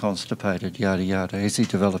 Is he constipated? Yada yada. Is he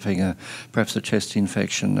developing perhaps a chest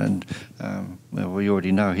infection? And we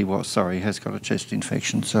already know he has got a chest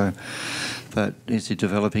infection. So, but is he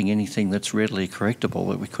developing anything that's readily correctable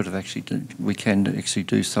that we can actually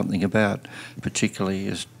do something about, particularly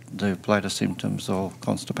as the bladder symptoms or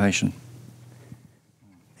constipation?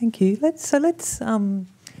 Thank you. Let's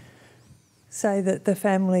say that the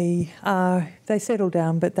family they settle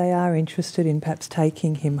down, but they are interested in perhaps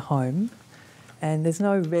taking him home, and there's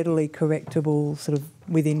no readily correctable sort of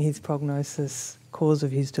within his prognosis cause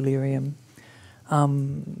of his delirium,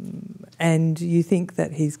 and you think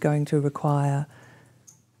that he's going to require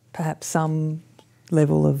perhaps some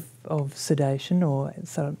level of sedation or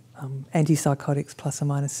sort of antipsychotics plus or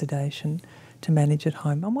minus sedation to manage at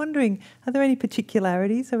home. I'm wondering, are there any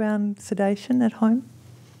particularities around sedation at home?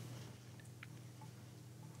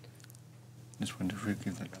 Just wonder if we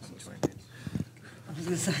give that. I was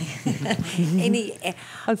going to say,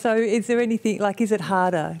 So, is there anything is it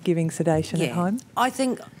harder giving sedation at home? I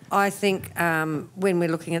think when we're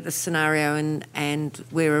looking at the scenario and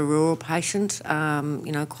we're a rural patient,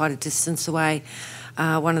 quite a distance away,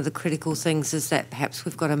 one of the critical things is that perhaps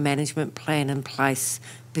we've got a management plan in place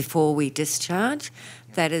before we discharge.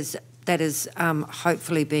 That is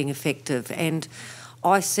hopefully being effective. And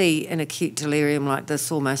I see an acute delirium like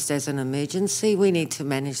this almost as an emergency. We need to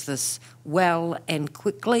manage this well and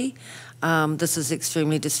quickly. This is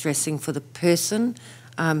extremely distressing for the person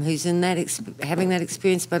who's in that having that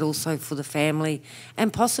experience, but also for the family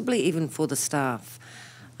and possibly even for the staff.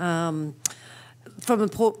 From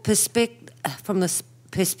the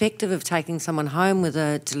perspective of taking someone home with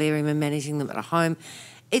a delirium and managing them at home,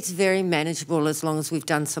 it's very manageable as long as we've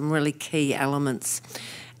done some really key elements.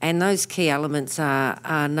 And those key elements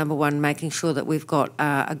are number one, making sure that we've got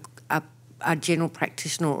a general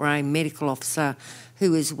practitioner or a medical officer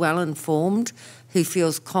who is well informed, who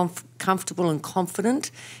feels comfortable and confident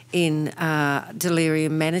in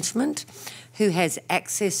delirium management, who has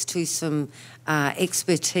access to some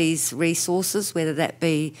expertise resources, whether that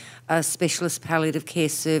be a specialist palliative care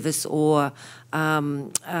service or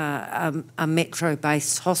a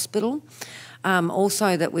metro-based hospital.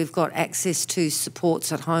 Also that we've got access to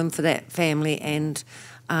supports at home for that family and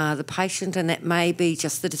the patient, and that may be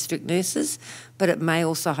just the district nurses, but it may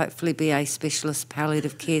also hopefully be a specialist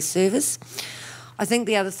palliative care service. I think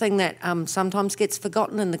the other thing that sometimes gets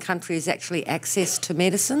forgotten in the country is actually access to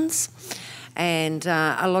medicines, and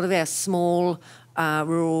a lot of our small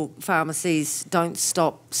rural pharmacies don't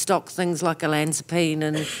stock things like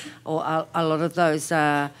olanzapine or a lot of those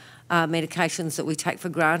medications that we take for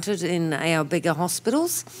granted in our bigger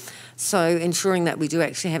hospitals. So ensuring that we do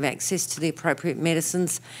actually have access to the appropriate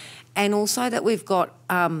medicines, and also that we've got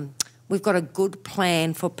a good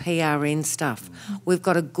plan for PRN stuff. We've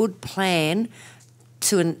got a good plan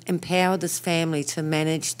to empower this family to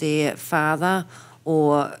manage their father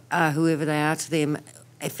or whoever they are to them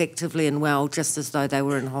effectively and well, just as though they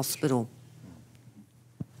were in hospital.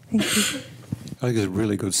 Thank you. I think it's a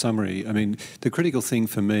really good summary. I mean, the critical thing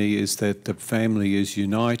for me is that the family is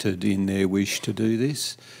united in their wish to do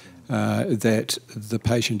this. that the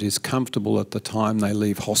patient is comfortable at the time they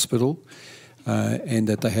leave hospital, and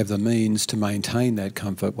that they have the means to maintain that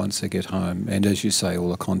comfort once they get home. And as you say, all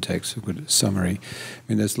the contacts, a good summary. I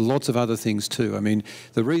mean, there's lots of other things too. I mean,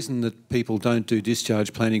 the reason that people don't do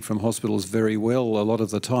discharge planning from hospitals very well a lot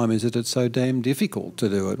of the time is that it's so damn difficult to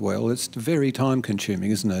do it well. It's very time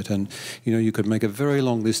consuming, isn't it? And, you know, you could make a very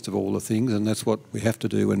long list of all the things, and that's what we have to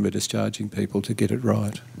do when we're discharging people to get it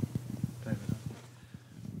right.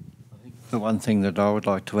 The one thing that I would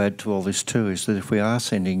like to add to all this too is that if we are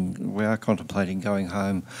contemplating going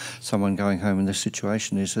home, someone going home in this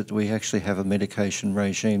situation, is that we actually have a medication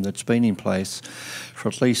regime that's been in place for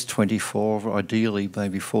at least 24, ideally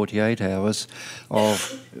maybe 48 hours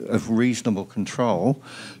of reasonable control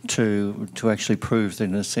to actually prove that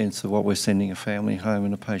in a sense that what we're sending a family home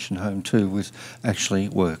and a patient home to with actually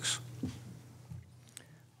works.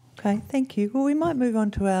 Okay, thank you. Well, we might move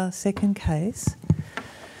on to our second case.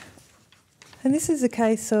 And this is a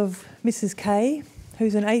case of Mrs. K,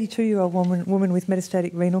 who's an 82-year-old woman with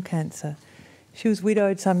metastatic renal cancer. She was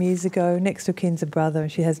widowed some years ago, next of kin's a brother,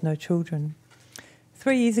 and she has no children.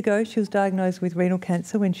 3 years ago, she was diagnosed with renal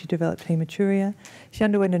cancer when she developed haematuria. She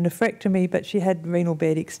underwent a nephrectomy, but she had renal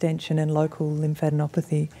bed extension and local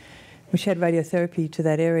lymphadenopathy. She had radiotherapy to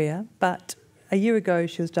that area, but a year ago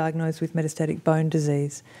she was diagnosed with metastatic bone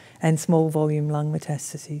disease and small volume lung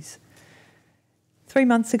metastases. 3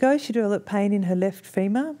 months ago, she developed pain in her left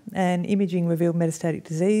femur and imaging revealed metastatic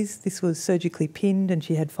disease. This was surgically pinned and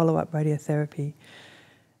she had follow-up radiotherapy.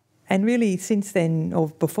 And really since then, or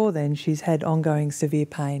before then, she's had ongoing severe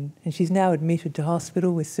pain, and she's now admitted to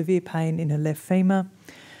hospital with severe pain in her left femur.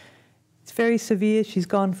 It's very severe. She's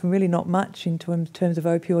gone from really not much in terms of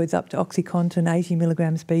opioids up to OxyContin, 80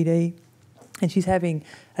 milligrams BD, and she's having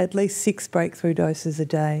at least 6 breakthrough doses a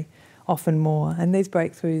day, often more, and these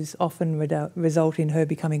breakthroughs often result in her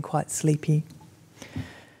becoming quite sleepy.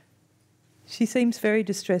 She seems very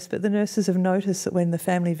distressed, but the nurses have noticed that when the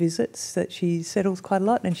family visits that she settles quite a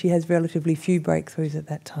lot and she has relatively few breakthroughs at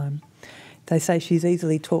that time. They say she's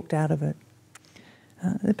easily talked out of it.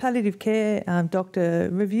 The palliative care doctor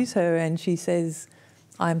reviews her and she says,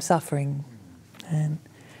 "I'm suffering." And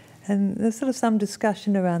there's sort of some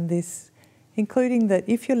discussion around this, including that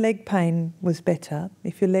if your leg pain was better,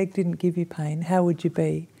 if your leg didn't give you pain, how would you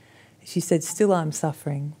be? She said, "Still I'm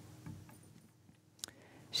suffering."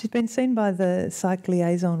 She's been seen by the psych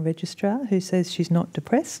liaison registrar who says she's not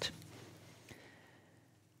depressed.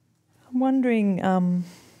 I'm wondering, and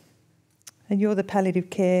you're the palliative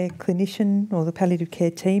care clinician or the palliative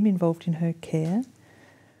care team involved in her care.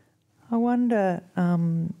 I wonder,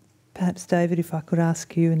 perhaps David, if I could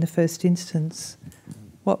ask you in the first instance,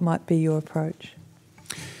 what might be your approach?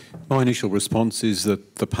 My initial response is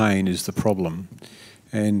that the pain is the problem.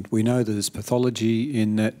 And we know there's pathology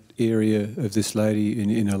in that area of this lady,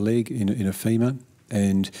 in her leg, in a femur.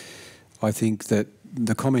 And I think that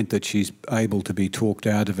the comment that she's able to be talked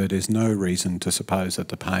out of it is no reason to suppose that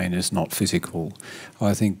the pain is not physical.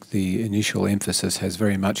 I think the initial emphasis has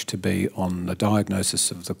very much to be on the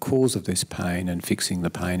diagnosis of the cause of this pain and fixing the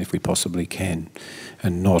pain if we possibly can,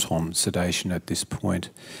 and not on sedation at this point.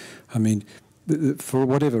 I mean, for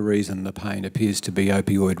whatever reason, the pain appears to be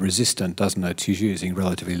opioid resistant, doesn't it? She's using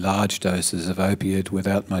relatively large doses of opiate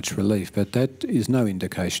without much relief, but that is no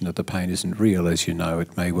indication that the pain isn't real. As you know,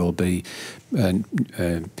 it may well be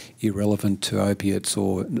irrelevant to opiates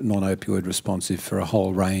or non-opioid responsive for a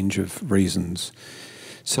whole range of reasons.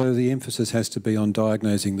 So the emphasis has to be on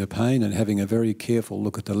diagnosing the pain and having a very careful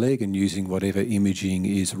look at the leg and using whatever imaging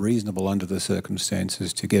is reasonable under the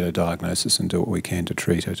circumstances to get a diagnosis and do what we can to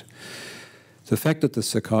treat it. The fact that the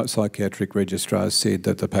psychiatric registrar said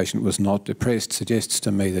that the patient was not depressed suggests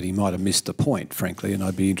to me that he might have missed the point, frankly, and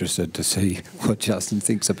I'd be interested to see what Justin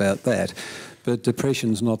thinks about that. But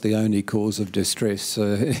depression's not the only cause of distress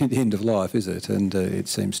at the end of life, is it? And it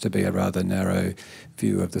seems to be a rather narrow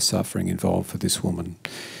view of the suffering involved for this woman.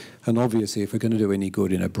 And obviously, if we're going to do any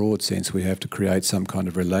good in a broad sense, we have to create some kind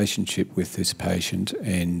of relationship with this patient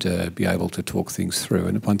and be able to talk things through.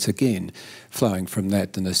 And once again, flowing from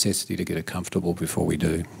that, the necessity to get it comfortable before we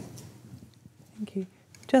do. Thank you.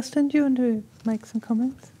 Justin, do you want to make some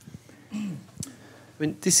comments? I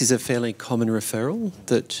mean, this is a fairly common referral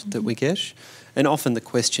that we get. And often the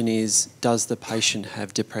question is, does the patient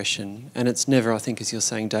have depression? And it's never, I think, as you're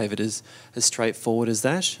saying, David, as straightforward as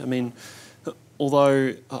that. I mean,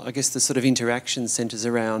 although I guess the sort of interaction centres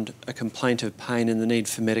around a complaint of pain and the need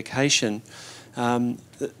for medication,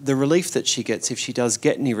 the relief that she gets, if she does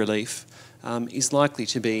get any relief, is likely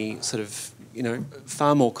to be sort of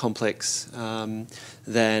far more complex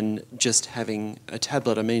than just having a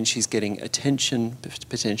tablet. I mean, she's getting attention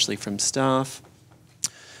potentially from staff.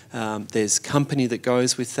 There's company that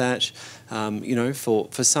goes with that.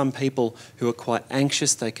 For some people who are quite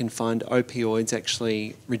anxious, they can find opioids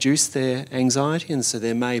actually reduce their anxiety, and so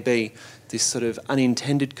there may be this sort of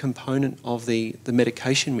unintended component of the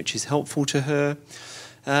medication which is helpful to her.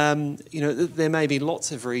 There may be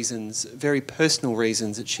lots of reasons, very personal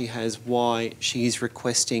reasons that she has why she is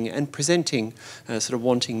requesting and presenting sort of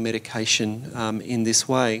wanting medication in this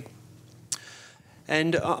way.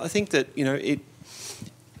 And I think that,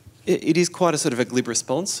 it is quite a sort of a glib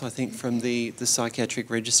response, I think, from the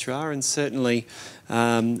psychiatric registrar, and certainly,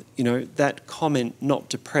 that comment, not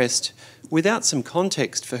depressed, without some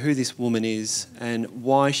context for who this woman is and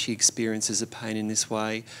why she experiences a pain in this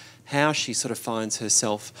way, how she sort of finds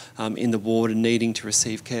herself in the ward and needing to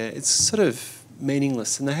receive care, it's sort of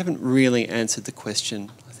meaningless, and they haven't really answered the question,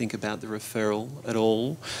 I think, about the referral at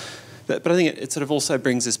all. But I think it sort of also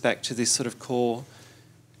brings us back to this sort of core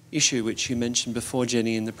issue which you mentioned before,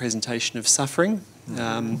 Jenny, in the presentation of suffering,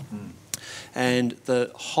 and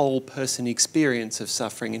the whole person experience of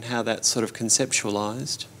suffering and how that's sort of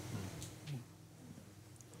conceptualised.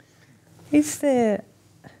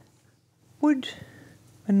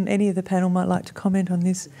 And any of the panel might like to comment on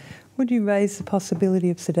this, would you raise the possibility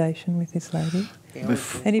of sedation with this lady?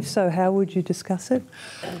 And if so, how would you discuss it?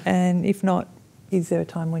 And if not, is there a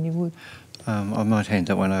time when you would? I might hand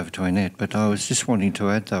that one over to Annette, but I was just wanting to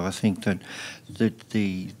add, though, I think that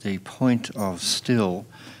the point of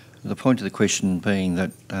the question being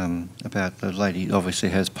that about the lady obviously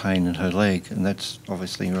has pain in her leg, and that's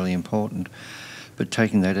obviously really important. But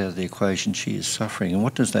taking that out of the equation, she is suffering. And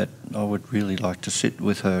what does that, I would really like to sit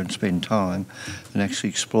with her and spend time and actually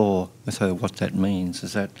explore with her what that means.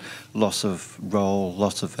 Is that loss of role,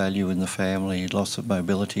 loss of value in the family, loss of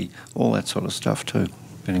mobility, all that sort of stuff too.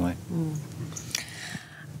 Anyway.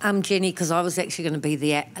 Jenny, because I was actually going to be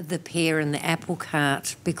the pear in the apple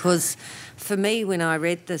cart, because for me, when I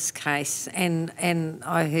read this case and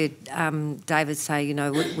I heard David say,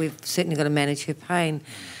 we've certainly got to manage her pain,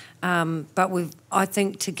 but I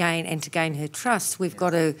think to gain her trust, we've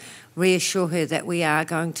got to reassure her that we are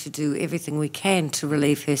going to do everything we can to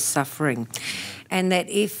relieve her suffering, and that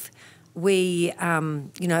if we, I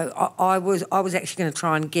was actually going to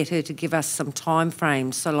try and get her to give us some time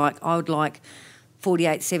frames. So, I would like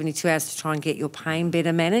 48, 72 hours to try and get your pain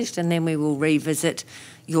better managed, and then we will revisit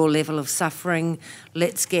your level of suffering.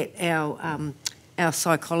 Let's get our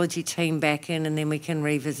psychology team back in, and then we can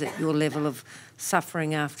revisit your level of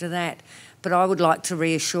suffering after that. But I would like to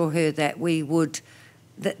reassure her that we would,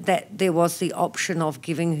 that there was the option of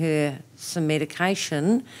giving her some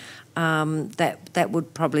medication that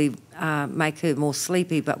would probably make her more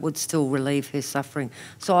sleepy but would still relieve her suffering.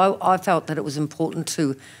 So I felt that it was important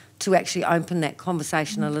to actually open that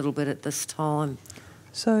conversation a little bit at this time.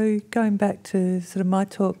 So going back to sort of my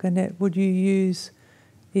talk, Annette, would you use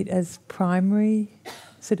it as primary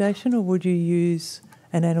sedation, or would you use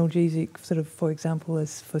an analgesic, sort of, for example,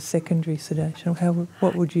 as for secondary sedation?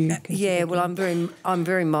 What would you consider? Yeah, well, I'm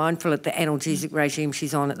very mindful that the analgesic regime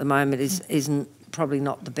she's on at the moment isn't probably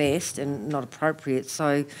not the best and not appropriate.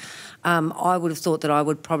 So I would have thought that I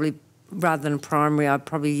would probably, rather than primary, I'd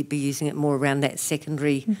probably be using it more around that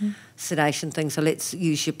secondary sedation thing. So let's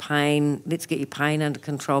use your pain, let's get your pain under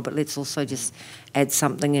control, but let's also just add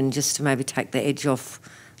something in just to maybe take the edge off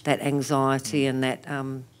that anxiety and that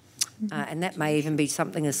and that may even be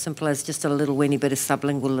something as simple as just a little weeny bit of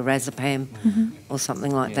sublingual lorazepam or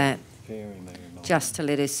something like that. Just to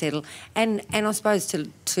let her settle, and I suppose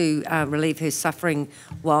to relieve her suffering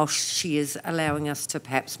while she is allowing us to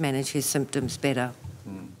perhaps manage her symptoms better.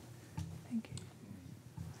 Thank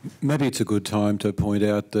you. Maybe it's a good time to point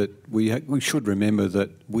out that we should remember that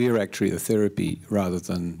we're actually a therapy rather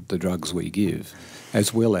than the drugs we give,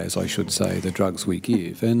 as well as, I should say, the drugs we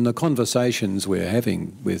give. And the conversations we're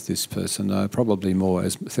having with this person are probably more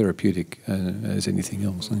as therapeutic as anything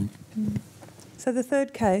else. So the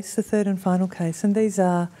third and final case, and these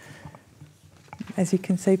are, as you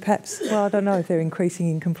can see, perhaps, well, I don't know if they're increasing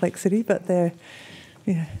in complexity, but they're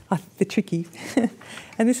tricky.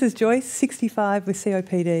 And this is Joyce, 65, with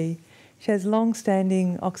COPD. She has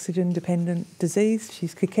long-standing oxygen-dependent disease.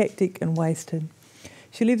 She's cachectic and wasted.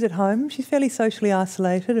 She lives at home. She's fairly socially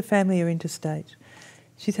isolated. Her family are interstate.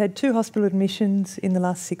 She's had 2 hospital admissions in the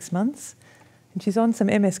last 6 months, and she's on some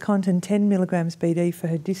MS-Cont and 10 milligrams BD for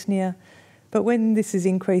her dyspnea. But when this is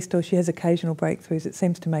increased or she has occasional breakthroughs, it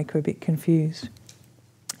seems to make her a bit confused.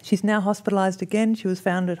 She's now hospitalised again. She was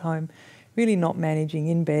found at home really not managing,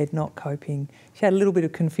 in bed, not coping. She had a little bit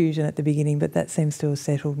of confusion at the beginning, but that seems to have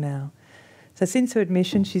settled now. So since her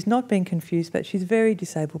admission, she's not been confused, but she's very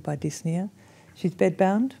disabled by dyspnea. She's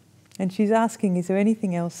bedbound, and she's asking, is there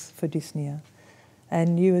anything else for dyspnea?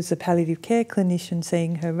 And you, as a palliative care clinician,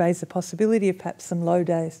 seeing her, raise the possibility of perhaps some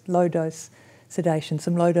low-dose sedation,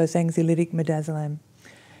 some low-dose anxiolytic midazolam.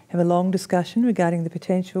 Have a long discussion regarding the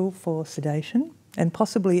potential for sedation and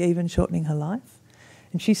possibly even shortening her life.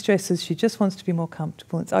 And she stresses she just wants to be more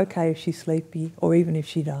comfortable. It's okay if she's sleepy or even if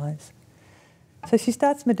she dies. So she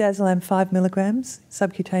starts midazolam 5 milligrams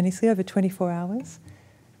subcutaneously over 24 hours,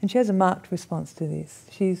 and she has a marked response to this.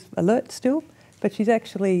 She's alert still, but she's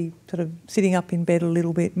actually sort of sitting up in bed a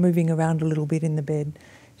little bit, moving around a little bit in the bed.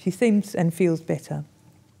 She seems and feels better.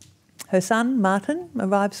 Her son, Martin,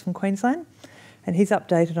 arrives from Queensland, and he's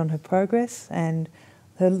updated on her progress and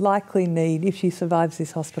her likely need, if she survives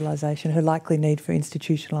this hospitalisation, her likely need for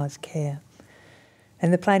institutionalised care.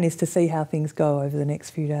 And the plan is to see how things go over the next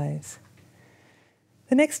few days.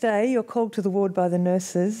 The next day, you're called to the ward by the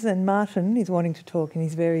nurses, and Martin is wanting to talk and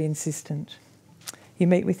he's very insistent. You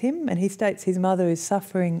meet with him and he states his mother is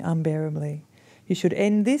suffering unbearably. You should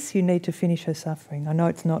end this, you need to finish her suffering. I know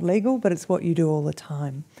it's not legal, but it's what you do all the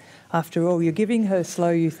time. After all, you're giving her slow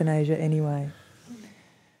euthanasia anyway.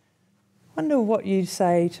 Wonder what you'd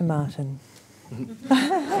say to Martin.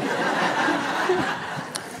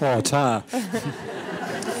 Oh, tar.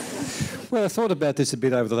 Well, I thought about this a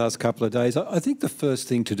bit over the last couple of days. I think the first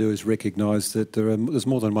thing to do is recognise that there's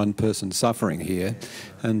more than one person suffering here,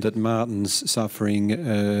 and that Martin's suffering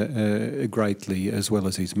greatly, as well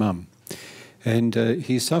as his mum. And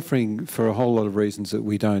he's suffering for a whole lot of reasons that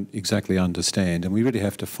we don't exactly understand, and we really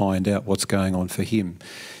have to find out what's going on for him.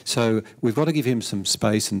 So we've got to give him some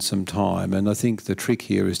space and some time, and I think the trick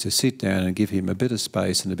here is to sit down and give him a bit of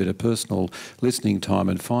space and a bit of personal listening time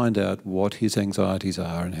and find out what his anxieties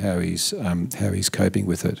are and how he's coping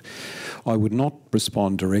with it. I would not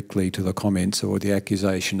respond directly to the comments or the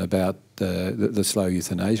accusation about the slow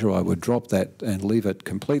euthanasia. I would drop that and leave it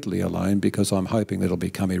completely alone, because I'm hoping that it'll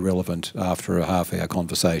become irrelevant after a half-hour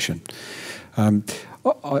conversation.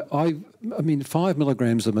 I mean, 5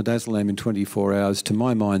 milligrams of midazolam in 24 hours, to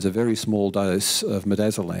my mind, is a very small dose of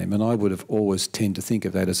midazolam, and I would have always tend to think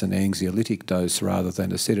of that as an anxiolytic dose rather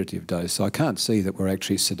than a sedative dose. So I can't see that we're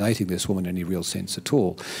actually sedating this woman in any real sense at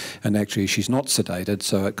all. And actually, she's not sedated,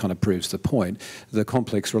 so it kind of proves the point. The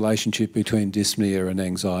complex relationship between dyspnea and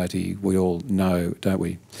anxiety, we all know, don't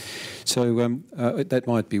we? So that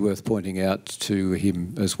might be worth pointing out to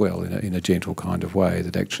him as well in a gentle kind of way,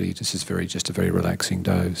 that actually this is just a very relaxing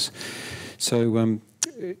dose. So,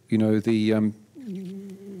 you know,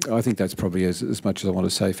 I think that's probably as much as I want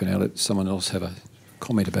to say for now. Let someone else have a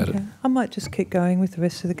comment about it. I might just keep going with the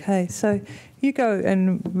rest of the case. So you go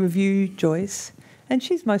and review Joyce, and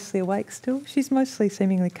she's mostly awake still. She's mostly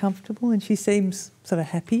seemingly comfortable, and she seems sort of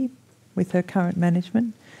happy with her current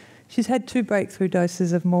management. She's had 2 breakthrough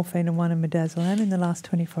doses of morphine and 1 of midazolam in the last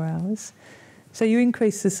 24 hours. So you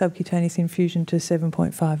increase the subcutaneous infusion to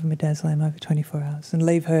 7.5 of midazolam over 24 hours and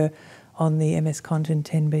leave her on the MS Contin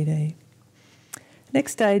 10BD.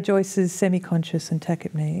 Next day, Joyce is semi-conscious and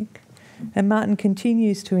tachypneic, and Martin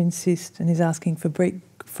continues to insist and is asking for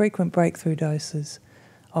frequent breakthrough doses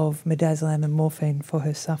of midazolam and morphine for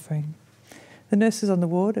her suffering. The nurses on the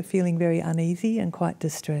ward are feeling very uneasy and quite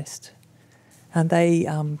distressed, and they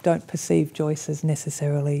don't perceive Joyce as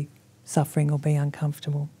necessarily suffering or being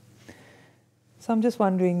uncomfortable. So I'm just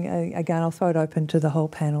wondering, again, I'll throw it open to the whole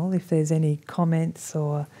panel, if there's any comments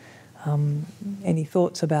or any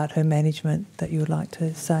thoughts about her management that you would like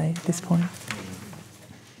to say at this point.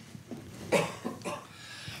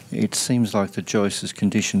 It seems like that Joyce's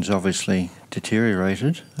condition's obviously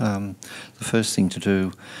deteriorated. The first thing to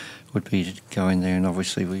do would be to go in there, and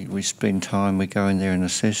obviously we spend time, we go in there and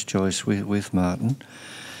assess Joyce with Martin.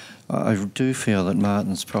 I do feel that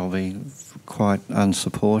Martin's probably quite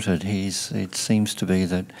unsupported. It seems to be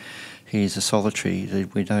that he's a solitary.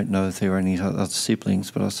 We don't know if there are any other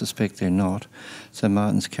siblings, but I suspect they're not. So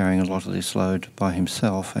Martin's carrying a lot of this load by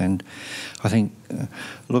himself, and I think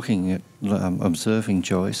looking at observing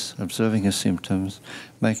Joyce, observing her symptoms,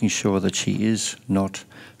 making sure that she is not,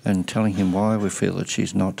 and telling him why we feel that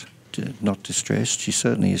she's not distressed. She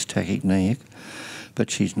certainly is tachypneic, but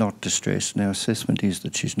she's not distressed. And our assessment is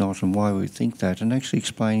that she's not, and why we think that, and actually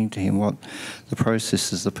explaining to him what the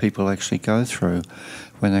processes that people actually go through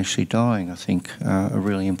when actually dying, I think, are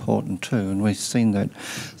really important too. And we've seen that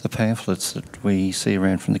the pamphlets that we see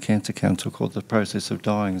around from the Cancer Council called The Process of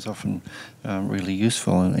Dying is often really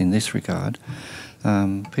useful in this regard.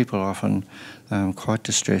 people are often quite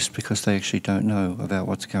distressed because they actually don't know about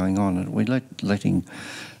what's going on. And we're letting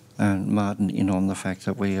Martin in on the fact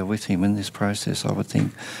that we are with him in this process, I would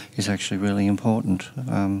think, is actually really important.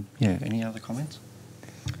 Yeah, any other comments?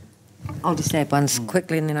 I'll just add one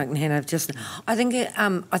quickly, and then I can hand over. I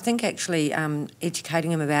think actually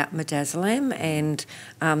educating him about midazolam and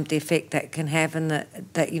the effect that can have, and that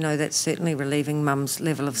that's certainly relieving mum's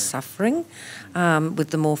level of suffering with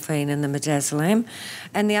the morphine and the midazolam.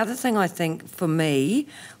 And the other thing I think for me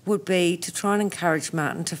would be to try and encourage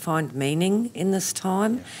Martin to find meaning in this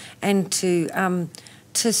time, and to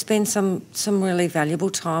spend some really valuable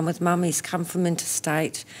time with mum. He's come from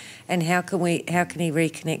interstate, and how can he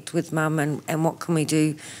reconnect with mum, and what can we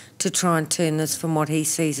do to try and turn this from what he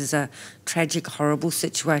sees as a tragic, horrible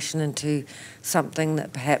situation into something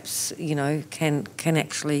that perhaps can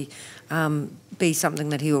actually be something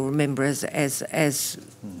that he will remember as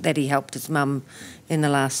that he helped his mum in the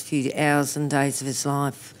last few hours and days of his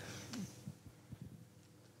life.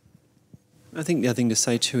 I think the other thing to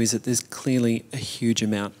say too is that there's clearly a huge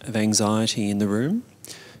amount of anxiety in the room,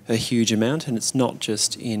 a huge amount, and it's not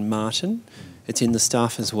just in Martin, it's in the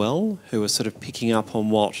staff as well, who are sort of picking up on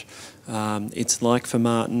what it's like for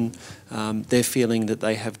Martin. They're feeling that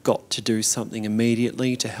they have got to do something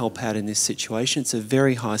immediately to help out in this situation. It's a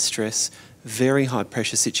very high stress, very high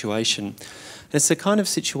pressure situation. And it's the kind of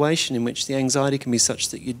situation in which the anxiety can be such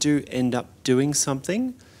that you do end up doing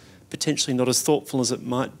something, potentially not as thoughtful as it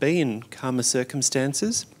might be in calmer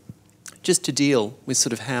circumstances, just to deal with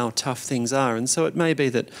sort of how tough things are. And so it may be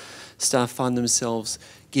that staff find themselves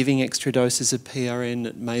giving extra doses of PRN.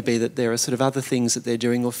 It may be that there are sort of other things that they're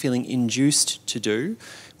doing or feeling induced to do,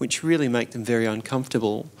 which really make them very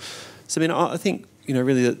uncomfortable. So, I think,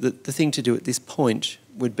 really the thing to do at this point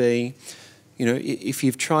would be, if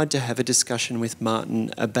you've tried to have a discussion with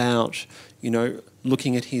Martin about,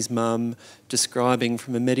 looking at his mum, describing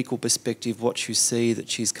from a medical perspective what you see, that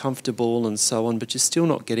she's comfortable and so on, but you're still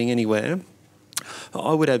not getting anywhere,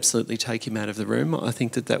 I would absolutely take him out of the room. I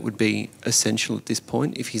think that would be essential at this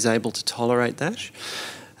point, if he's able to tolerate that.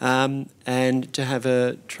 And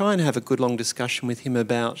to try and have a good long discussion with him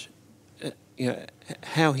about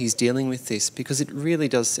how he's dealing with this, because it really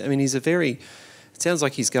does, it sounds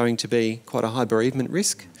like he's going to be quite a high bereavement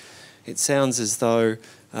risk. It sounds as though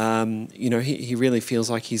he really feels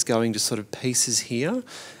like he's going to sort of pieces here.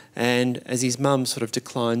 And as his mum sort of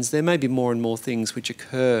declines, there may be more and more things which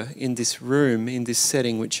occur in this room, in this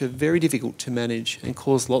setting, which are very difficult to manage and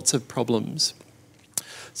cause lots of problems.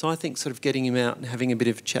 So I think sort of getting him out and having a bit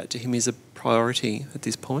of a chat to him is a priority at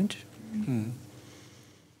this point.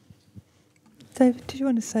 David, did you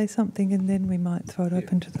want to say something, and then we might throw it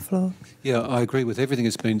open to the floor? Yeah, I agree with everything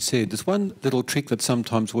that's been said. There's one little trick that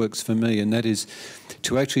sometimes works for me, and that is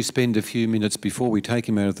to actually spend a few minutes before we take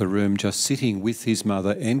him out of the room just sitting with his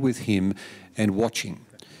mother and with him and watching.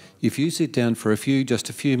 If you sit down for just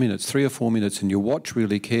a few minutes, 3 or 4 minutes, and you watch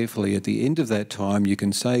really carefully, at the end of that time you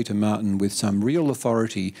can say to Martin with some real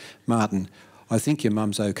authority, "Martin, I think your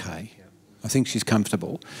mum's okay. I think she's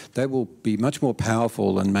comfortable." That will be much more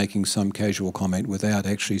powerful than making some casual comment without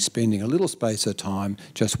actually spending a little space of time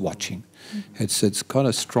just watching. It's quite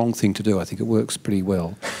a strong thing to do. I think it works pretty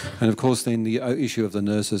well. And of course then the issue of the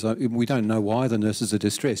nurses, we don't know why the nurses are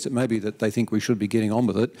distressed. It may be that they think we should be getting on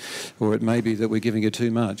with it, or it may be that we're giving it too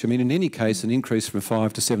much. In any case, an increase from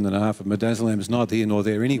 5 to 7.5 of midazolam is neither here nor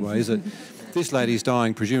there anyway, is it? This lady's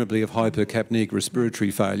dying presumably of hypercapnic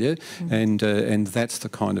respiratory failure, and that's the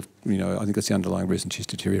kind of, I think that's the underlying reason she's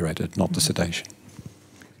deteriorated, not the sedation.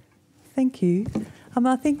 Thank you.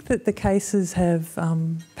 I think that the cases have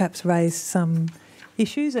perhaps raised some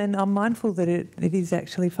issues, and I'm mindful that it is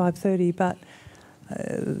actually 5:30, but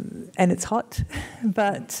and it's hot,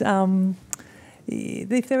 but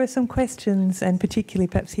if there are some questions, and particularly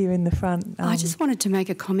perhaps here in the front. I just wanted to make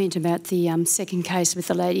a comment about the second case with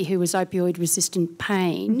the lady who was opioid-resistant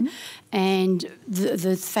pain, and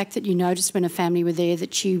the fact that you noticed when a family were there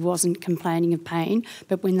that she wasn't complaining of pain,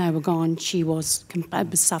 but when they were gone she was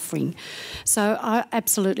suffering. So I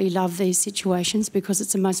absolutely love these situations because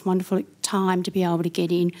it's the most wonderful time to be able to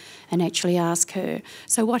get in and actually ask her,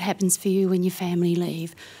 so what happens for you when your family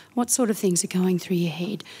leave? What sort of things are going through your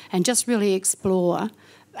head? And just really explore.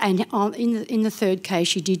 And in the third case,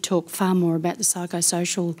 she did talk far more about the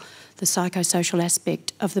psychosocial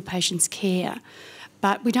aspect of the patient's care.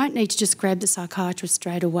 But we don't need to just grab the psychiatrist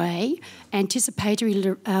straight away. Anticipatory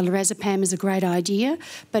lorazepam is a great idea,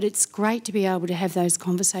 but it's great to be able to have those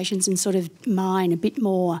conversations and sort of mine a bit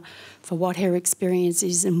more for what her experience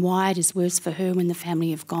is and why it is worse for her when the family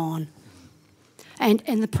have gone.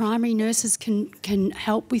 And the primary nurses can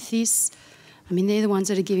help with this. I mean, they're the ones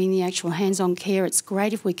that are giving the actual hands-on care. It's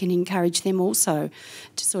great if we can encourage them also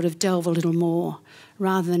to sort of delve a little more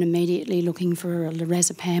rather than immediately looking for a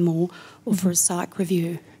lorazepam or for a psych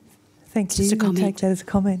review. Thank you. Just a comment. I'll take that as a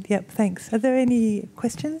comment. Yep, thanks. Are there any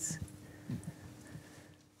questions?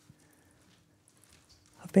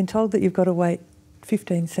 I've been told that you've got to wait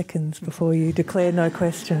 15 seconds before you declare no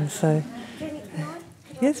questions. So, Jenny,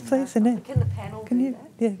 yes, please, Annette. Can the panel Can you?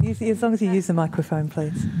 Yeah, as long as you use the microphone,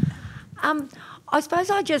 please. I suppose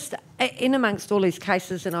I just, in amongst all these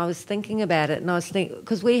cases, and I was thinking about it, and I was thinking,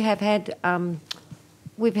 because we have had,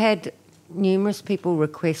 we've had numerous people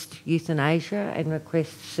request euthanasia and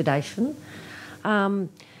request sedation,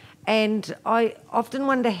 and I often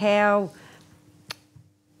wonder how,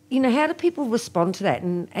 how do people respond to that?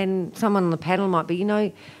 And someone on the panel might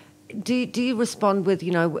be, do you respond with,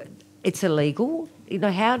 it's illegal?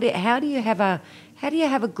 How do you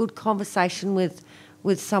have a good conversation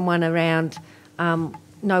with someone around?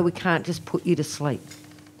 No, we can't just put you to sleep.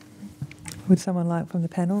 Would someone from the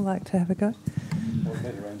panel like to have a go?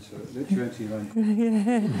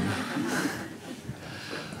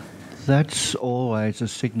 That's always a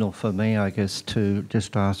signal for me, I guess, to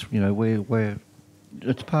just ask, where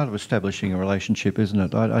it's part of establishing a relationship, isn't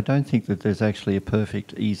it? I don't think that there's actually a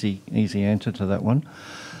perfect, easy answer to that one.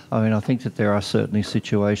 I mean, I think that there are certainly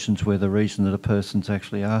situations where the reason that a person's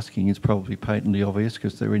actually asking is probably patently obvious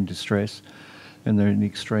because they're in distress and they're in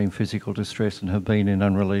extreme physical distress and have been in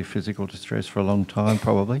unrelieved physical distress for a long time,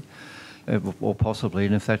 probably, or possibly.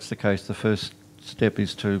 And if that's the case, the first step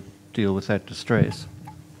is to deal with that distress,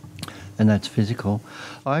 and that's physical.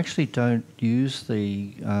 I actually don't use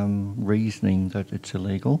the reasoning that it's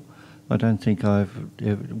illegal. I don't think I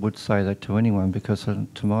would say that to anyone because,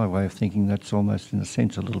 to my way of thinking, that's almost, in a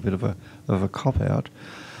sense, a little bit of a cop-out.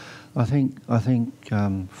 I think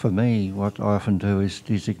for me, what I often do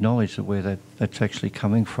is acknowledge that where that's actually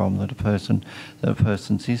coming from, that a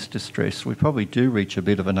person's is distressed. We probably do reach a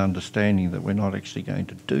bit of an understanding that we're not actually going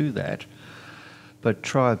to do that, but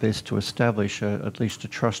try our best to establish at least a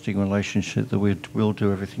trusting relationship that we'll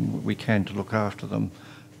do everything we can to look after them,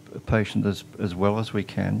 patient as well as we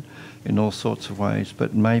can, in all sorts of ways.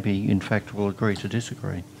 But maybe, in fact, we'll agree to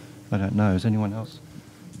disagree. I don't know. Is anyone else?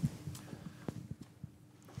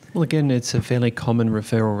 Well, again, it's a fairly common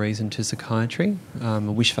referral reason to psychiatry, a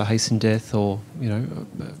wish for hastened death or,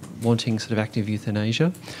 wanting sort of active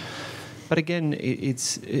euthanasia. But again,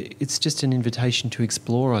 it's just an invitation to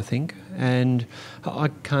explore, I think. And I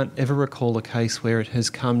can't ever recall a case where it has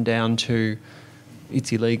come down to it's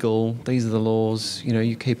illegal, these are the laws,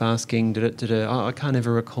 you keep asking, I can't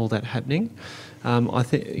ever recall that happening. I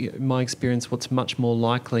think, in my experience, what's much more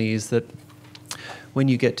likely is that when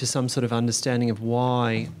you get to some sort of understanding of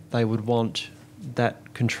why they would want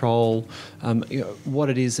that control, what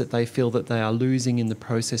it is that they feel that they are losing in the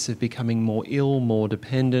process of becoming more ill, more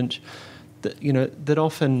dependent, that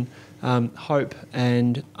often hope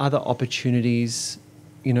and other opportunities,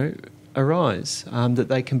 arise, that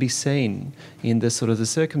they can be seen in the sort of the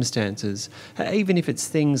circumstances, even if it's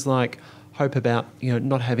things like hope about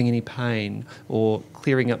not having any pain or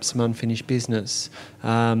clearing up some unfinished business,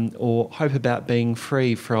 or hope about being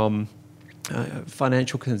free from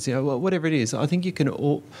financial concerns, whatever it is. I think you can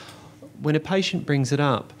when a patient brings it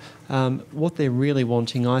up, what they're really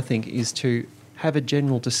wanting, I think, is to have a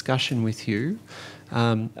general discussion with you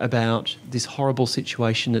about this horrible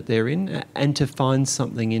situation that they're in and to find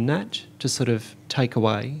something in that to sort of take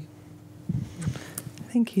away.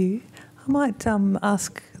 Thank you. I might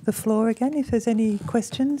ask the floor again if there's any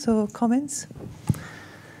questions or comments.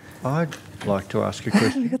 I'd like to ask a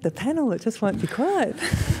question. We've got the panel, it just won't be quiet.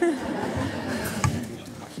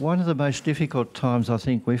 One of the most difficult times I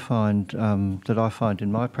think we find, that I find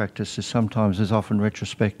in my practice, is often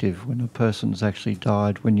retrospective, when a person's actually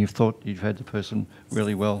died, when you've thought you've had the person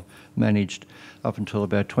really well managed up until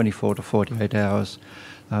about 24 to 48 hours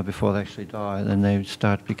before they actually die, then they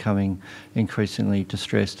start becoming increasingly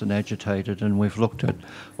distressed and agitated, and we've looked at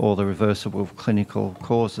all the reversible clinical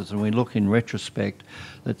causes, and we look in retrospect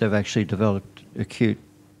that they've actually developed acute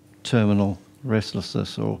terminal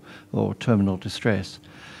restlessness or terminal distress.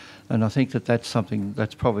 And I think that that's something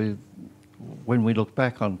that's probably, when we look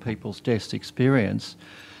back on people's death experience,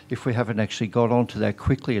 if we haven't actually got onto that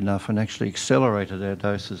quickly enough and actually accelerated our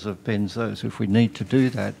doses of benzos, if we need to do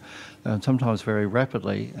that, sometimes very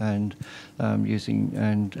rapidly, and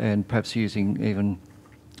perhaps using even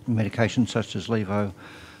medications such as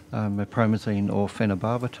levomepromazine or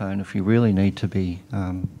phenobarbital, if you really need to be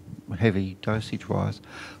heavy dosage-wise.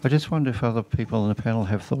 I just wonder if other people on the panel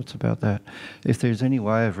have thoughts about that. If there's any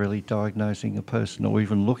way of really diagnosing a person or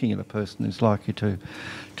even looking at a person who's likely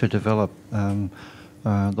to develop the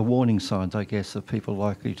warning signs, I guess, of people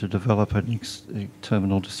likely to develop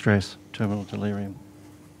terminal distress, terminal delirium.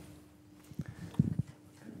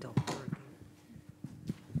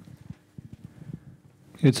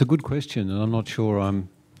 It's a good question, and I'm not sure I'm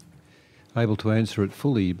able to answer it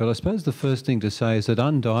fully, but I suppose the first thing to say is that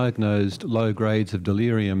undiagnosed low grades of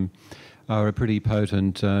delirium are a pretty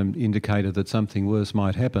potent indicator that something worse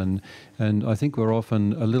might happen, and I think we're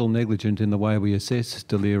often a little negligent in the way we assess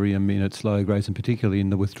delirium in its low grades, and particularly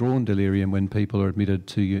in the withdrawn delirium when people are admitted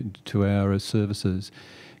to our services.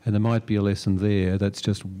 And there might be a lesson there. That's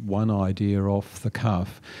just one idea off the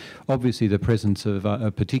cuff. Obviously, the presence of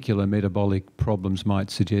particular metabolic problems might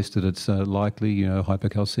suggest that it's likely,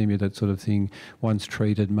 hypocalcemia, that sort of thing, once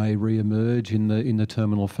treated, may re-emerge in the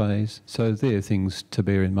terminal phase. So there are things to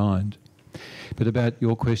bear in mind. But about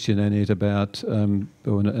your question, Annette, about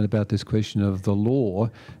this question of the law,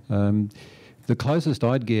 the closest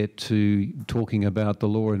I'd get to talking about the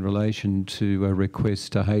law in relation to a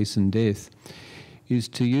request to hasten death is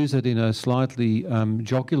to use it in a slightly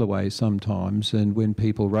jocular way sometimes, and when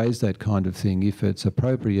people raise that kind of thing, if it's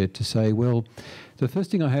appropriate, to say, well, the first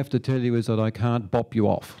thing I have to tell you is that I can't bop you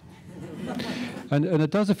off. And it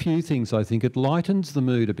does a few things, I think. It lightens the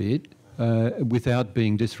mood a bit without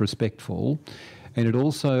being disrespectful, and it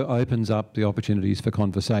also opens up the opportunities for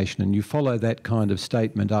conversation. And you follow that kind of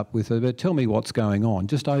statement up with, but tell me what's going on.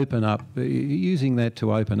 Just open up, using that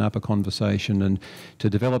to open up a conversation and to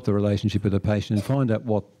develop the relationship with the patient and find out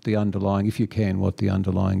what the underlying, if you can, what the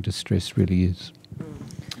underlying distress really is.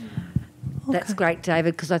 That's great,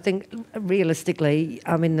 David, because I think realistically,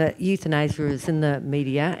 I mean, the euthanasia is in the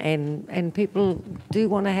media and people do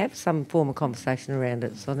want to have some form of conversation around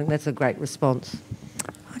it. So I think that's a great response.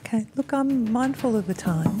 Okay, look, I'm mindful of the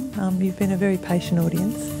time. You've been a very patient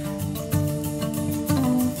audience.